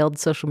the failed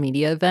social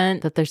media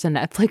event that there's a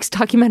Netflix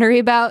documentary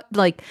about.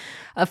 Like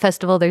a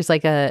festival, there's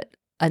like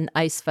an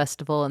ice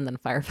festival and then a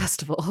fire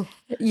festival.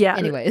 Yeah.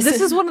 Anyways.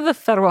 This is one of the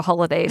federal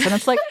holidays, and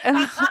it's like...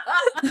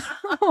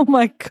 oh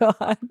my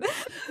God.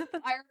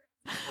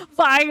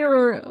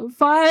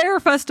 Fire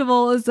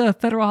festival is a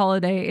federal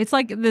holiday. It's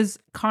like this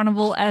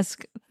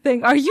carnival-esque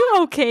thing. Are you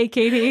okay,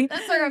 Katie?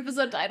 That's our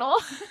episode title.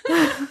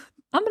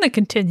 I'm going to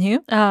continue.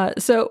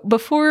 So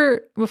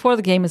before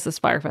the game is this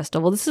fire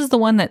festival. This is the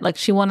one that like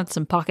she wanted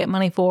some pocket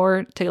money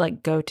to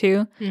like go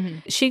to. Mm-hmm.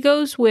 She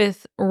goes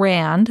with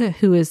Rand,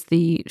 who is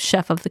the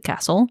chef of the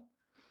castle,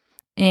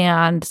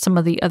 and some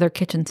of the other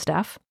kitchen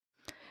staff.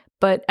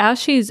 But as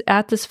she's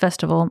at this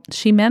festival,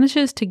 she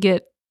manages to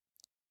get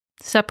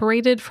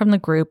separated from the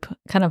group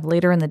kind of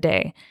later in the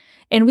day.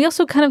 And we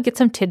also kind of get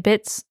some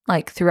tidbits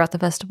like throughout the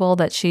festival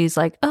that she's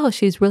like, oh,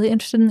 she's really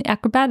interested in the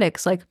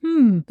acrobatics. Like,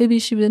 maybe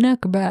she was an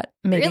acrobat.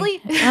 Maybe.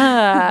 Really?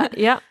 Yeah.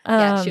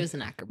 Yeah, she was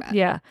an acrobat.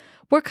 Yeah.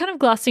 We're kind of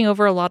glossing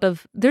over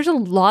there's a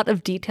lot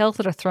of details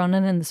that are thrown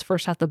in this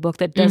first half of the book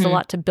that does a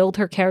lot to build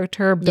her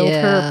character, build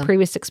her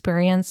previous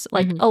experience.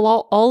 Like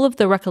all of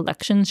the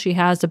recollections she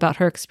has about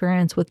her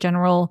experience with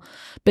General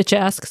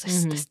Bitch-esque,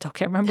 'cause I still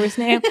can't remember his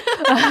name.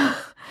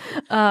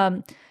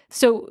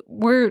 So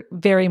we're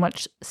very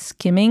much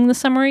skimming the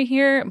summary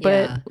here,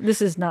 but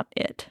this is not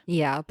it.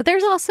 Yeah, but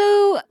there's also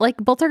like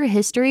both her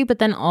history, but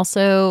then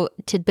also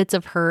tidbits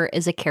of her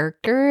as a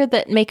character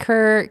that make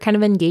her kind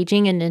of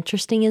engaging and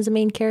interesting as a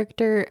main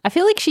character. I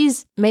feel like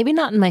she's maybe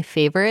not in my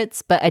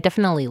favorites, but I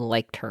definitely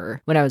liked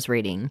her when I was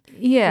reading.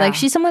 Yeah. Like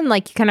she's someone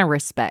like you kind of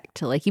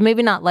respect. Like you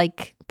maybe not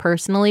like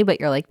personally, but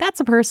you're like,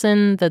 that's a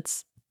person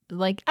that's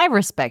like, I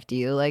respect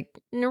you. Like,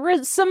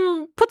 put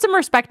some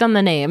respect on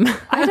the name.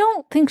 I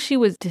don't think she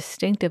was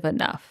distinctive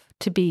enough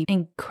to be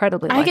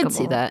incredibly likable. I can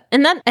see that.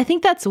 And I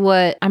think that's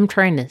what I'm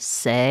trying to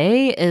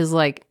say is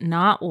like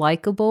not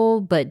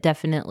likable, but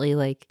definitely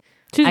like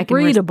she's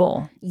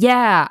readable.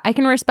 Yeah. I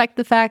can respect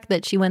the fact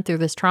that she went through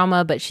this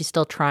trauma, but she's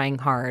still trying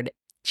hard.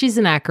 She's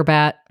an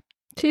acrobat.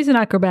 She's at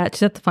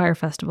the fire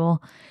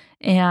festival.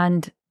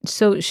 And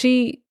so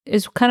she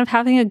is kind of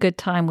having a good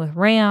time with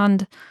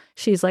Rand.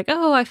 She's like,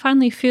 oh, I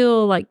finally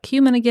feel like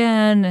human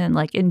again, and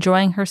like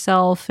enjoying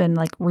herself and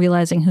like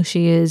realizing who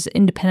she is,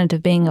 independent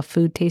of being a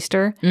food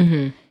taster.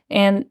 Mm-hmm.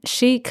 And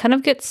she kind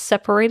of gets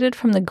separated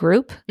from the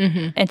group,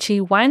 and she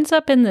winds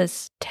up in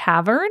this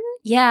tavern.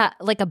 Yeah,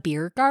 like a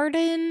beer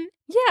garden.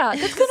 Yeah,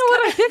 that's kind of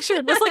what I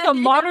pictured. It's like a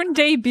modern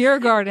day beer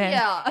garden.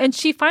 Yeah. And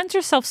she finds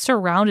herself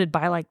surrounded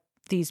by like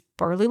these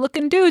burly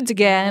looking dudes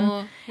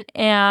again.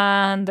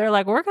 And they're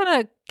like, we're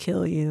going to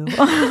kill you.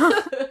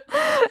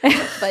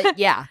 But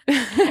yeah.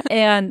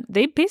 And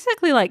they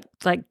basically like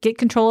get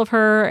control of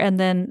her, and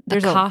then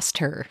there's accost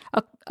her.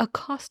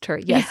 Accost her.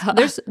 Yes.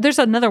 Yeah. There's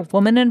another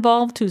woman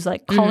involved who's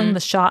like calling the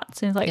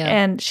shots. And like,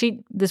 and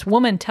this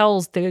woman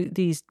tells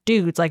these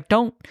dudes like,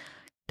 don't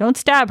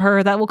stab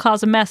her. That will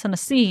cause a mess and a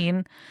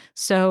scene.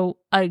 So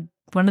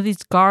one of these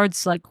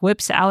guards like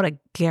whips out a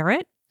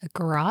garrote. A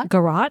garrote?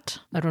 Garrote?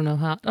 I don't know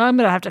how. I'm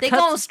going to have to They're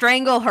going to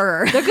strangle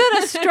her. They're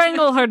going to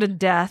strangle her to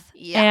death.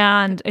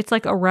 Yeah. And it's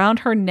like around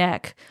her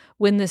neck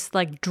when this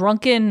like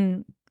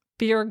drunken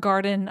beer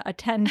garden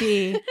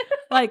attendee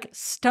like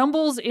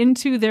stumbles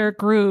into their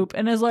group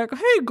and is like,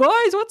 hey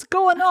guys, what's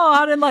going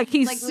on? And like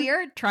he's like, we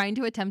are trying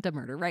to attempt a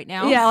murder right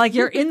now. Yeah, like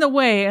you're in the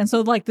way. And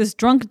so like this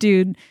drunk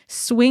dude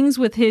swings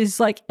with his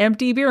like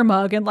empty beer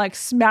mug and like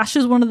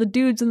smashes one of the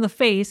dudes in the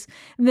face.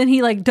 And then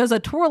he like does a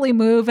twirly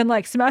move and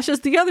like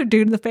smashes the other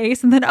dude in the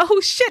face. And then,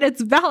 oh shit,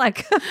 it's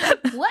Valak.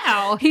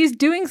 Wow. He's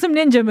doing some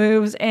ninja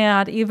moves,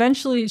 and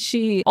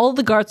eventually all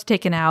the guards are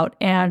taken out,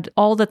 and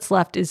all that's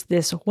left is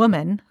this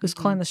woman who's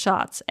calling the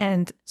shots.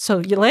 And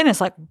so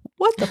Yelena's like,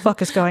 what the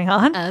fuck is going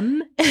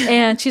on?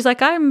 And she's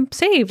like, I'm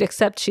saved,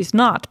 except she's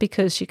not,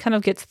 because she kind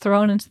of gets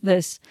thrown into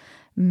this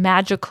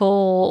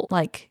magical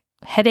like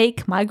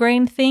headache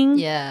migraine thing.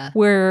 Yeah.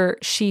 Where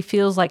she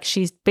feels like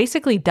she's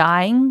basically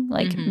dying,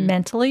 like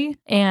mentally.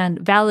 And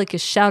Valak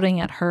is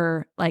shouting at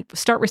her, like,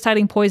 start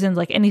reciting poisons,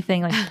 like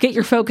anything, like get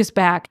your focus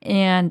back.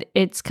 And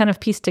it's kind of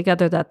pieced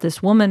together that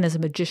this woman is a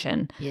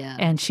magician. Yeah.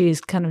 And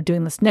she's kind of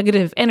doing this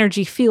negative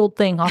energy field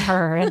thing on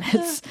her. And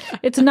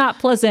it's not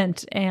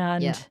pleasant.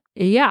 And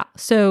yeah.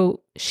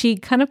 So she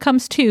kind of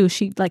comes to,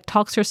 she like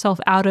talks herself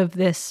out of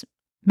this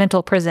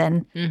mental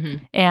prison,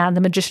 and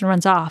the magician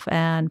runs off,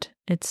 and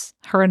it's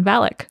her and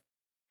Valak.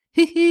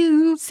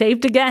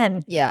 Saved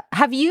again. Yeah.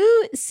 Have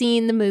you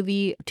seen the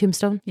movie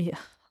Tombstone? Yeah.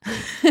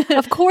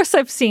 Of course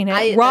I've seen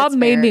it. Rob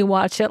made me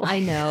watch it. I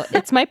know.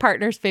 It's my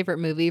partner's favorite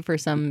movie for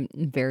some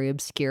very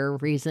obscure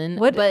reason.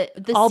 What? But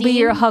I'll be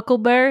your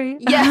huckleberry?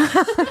 Yeah.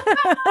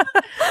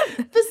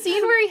 The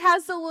scene where he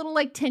has the little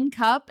like tin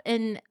cup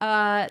and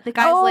the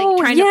guy's like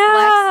trying to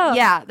flex.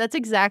 Yeah, that's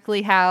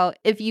exactly how,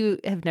 if you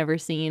have never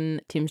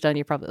seen Tombstone,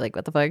 you're probably like,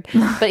 what the fuck?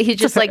 But he's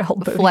just like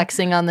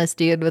flexing on this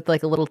dude with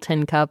like a little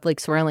tin cup, like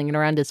swirling it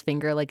around his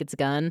finger like it's a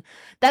gun.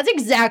 That's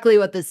exactly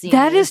what the scene is.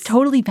 That is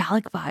totally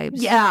Valak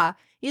vibes. Yeah.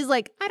 He's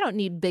like, I don't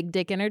need big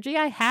dick energy.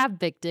 I have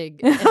big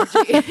dick energy.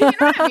 You know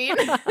what I mean?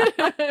 I'm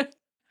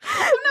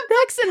not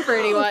flexing for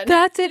anyone.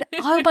 That's it.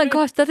 Oh my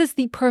gosh, that is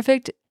the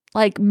perfect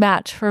like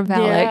match for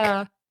Valak.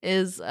 Yeah,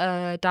 is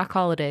Doc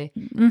Holliday.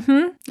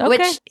 Mm-hmm. Okay.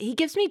 Which he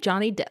gives me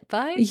Johnny Depp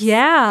vibes.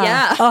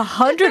 Yeah.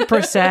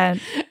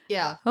 100%.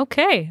 Yeah.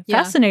 Okay.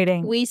 Yeah.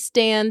 Fascinating. We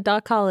stand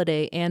Doc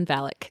Holliday and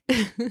Valak.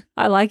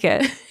 I like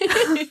it.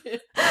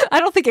 I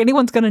don't think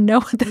anyone's going to know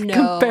what that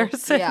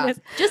comparison is.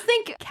 Just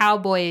think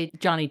cowboy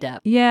Johnny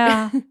Depp.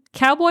 Yeah.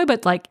 Cowboy,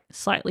 but like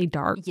slightly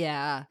dark.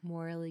 Yeah.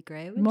 Morally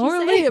gray.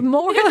 Morally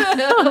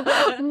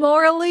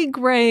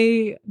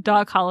gray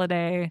Doc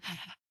Holliday.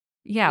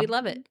 Yeah. We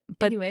love it.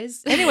 But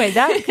anyway,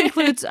 that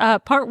concludes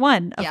part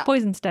 1 of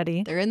Poison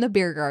Study. They're in the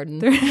beer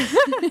garden.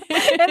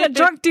 And a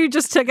drunk dude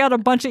just took out a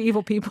bunch of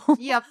evil people.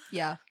 Yep.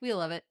 Yeah. We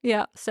love it.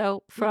 Yeah.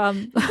 So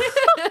from...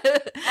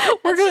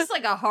 We're just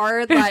like a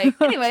hard, like,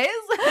 anyways,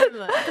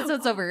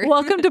 episode's over.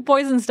 Welcome to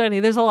Poison Study.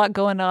 There's a lot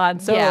going on.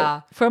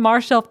 So from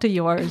our shelf to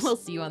yours. We'll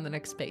see you on the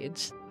next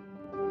page.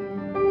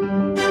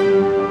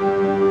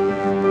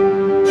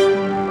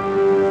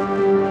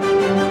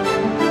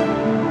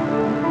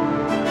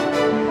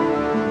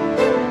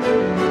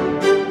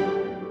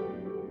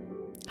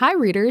 Hi,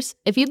 readers.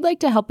 If you'd like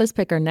to help us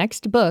pick our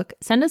next book,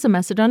 send us a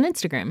message on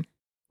Instagram.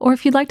 Or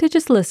if you'd like to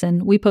just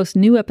listen, we post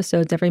new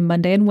episodes every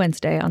Monday and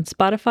Wednesday on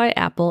Spotify,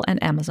 Apple,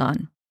 and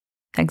Amazon.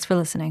 Thanks for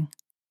listening.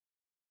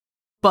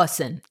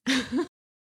 Bussin'.